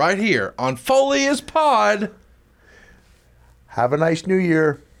Butcher, right here on Foley is Pod. Have a nice new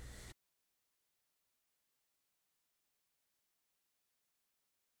year.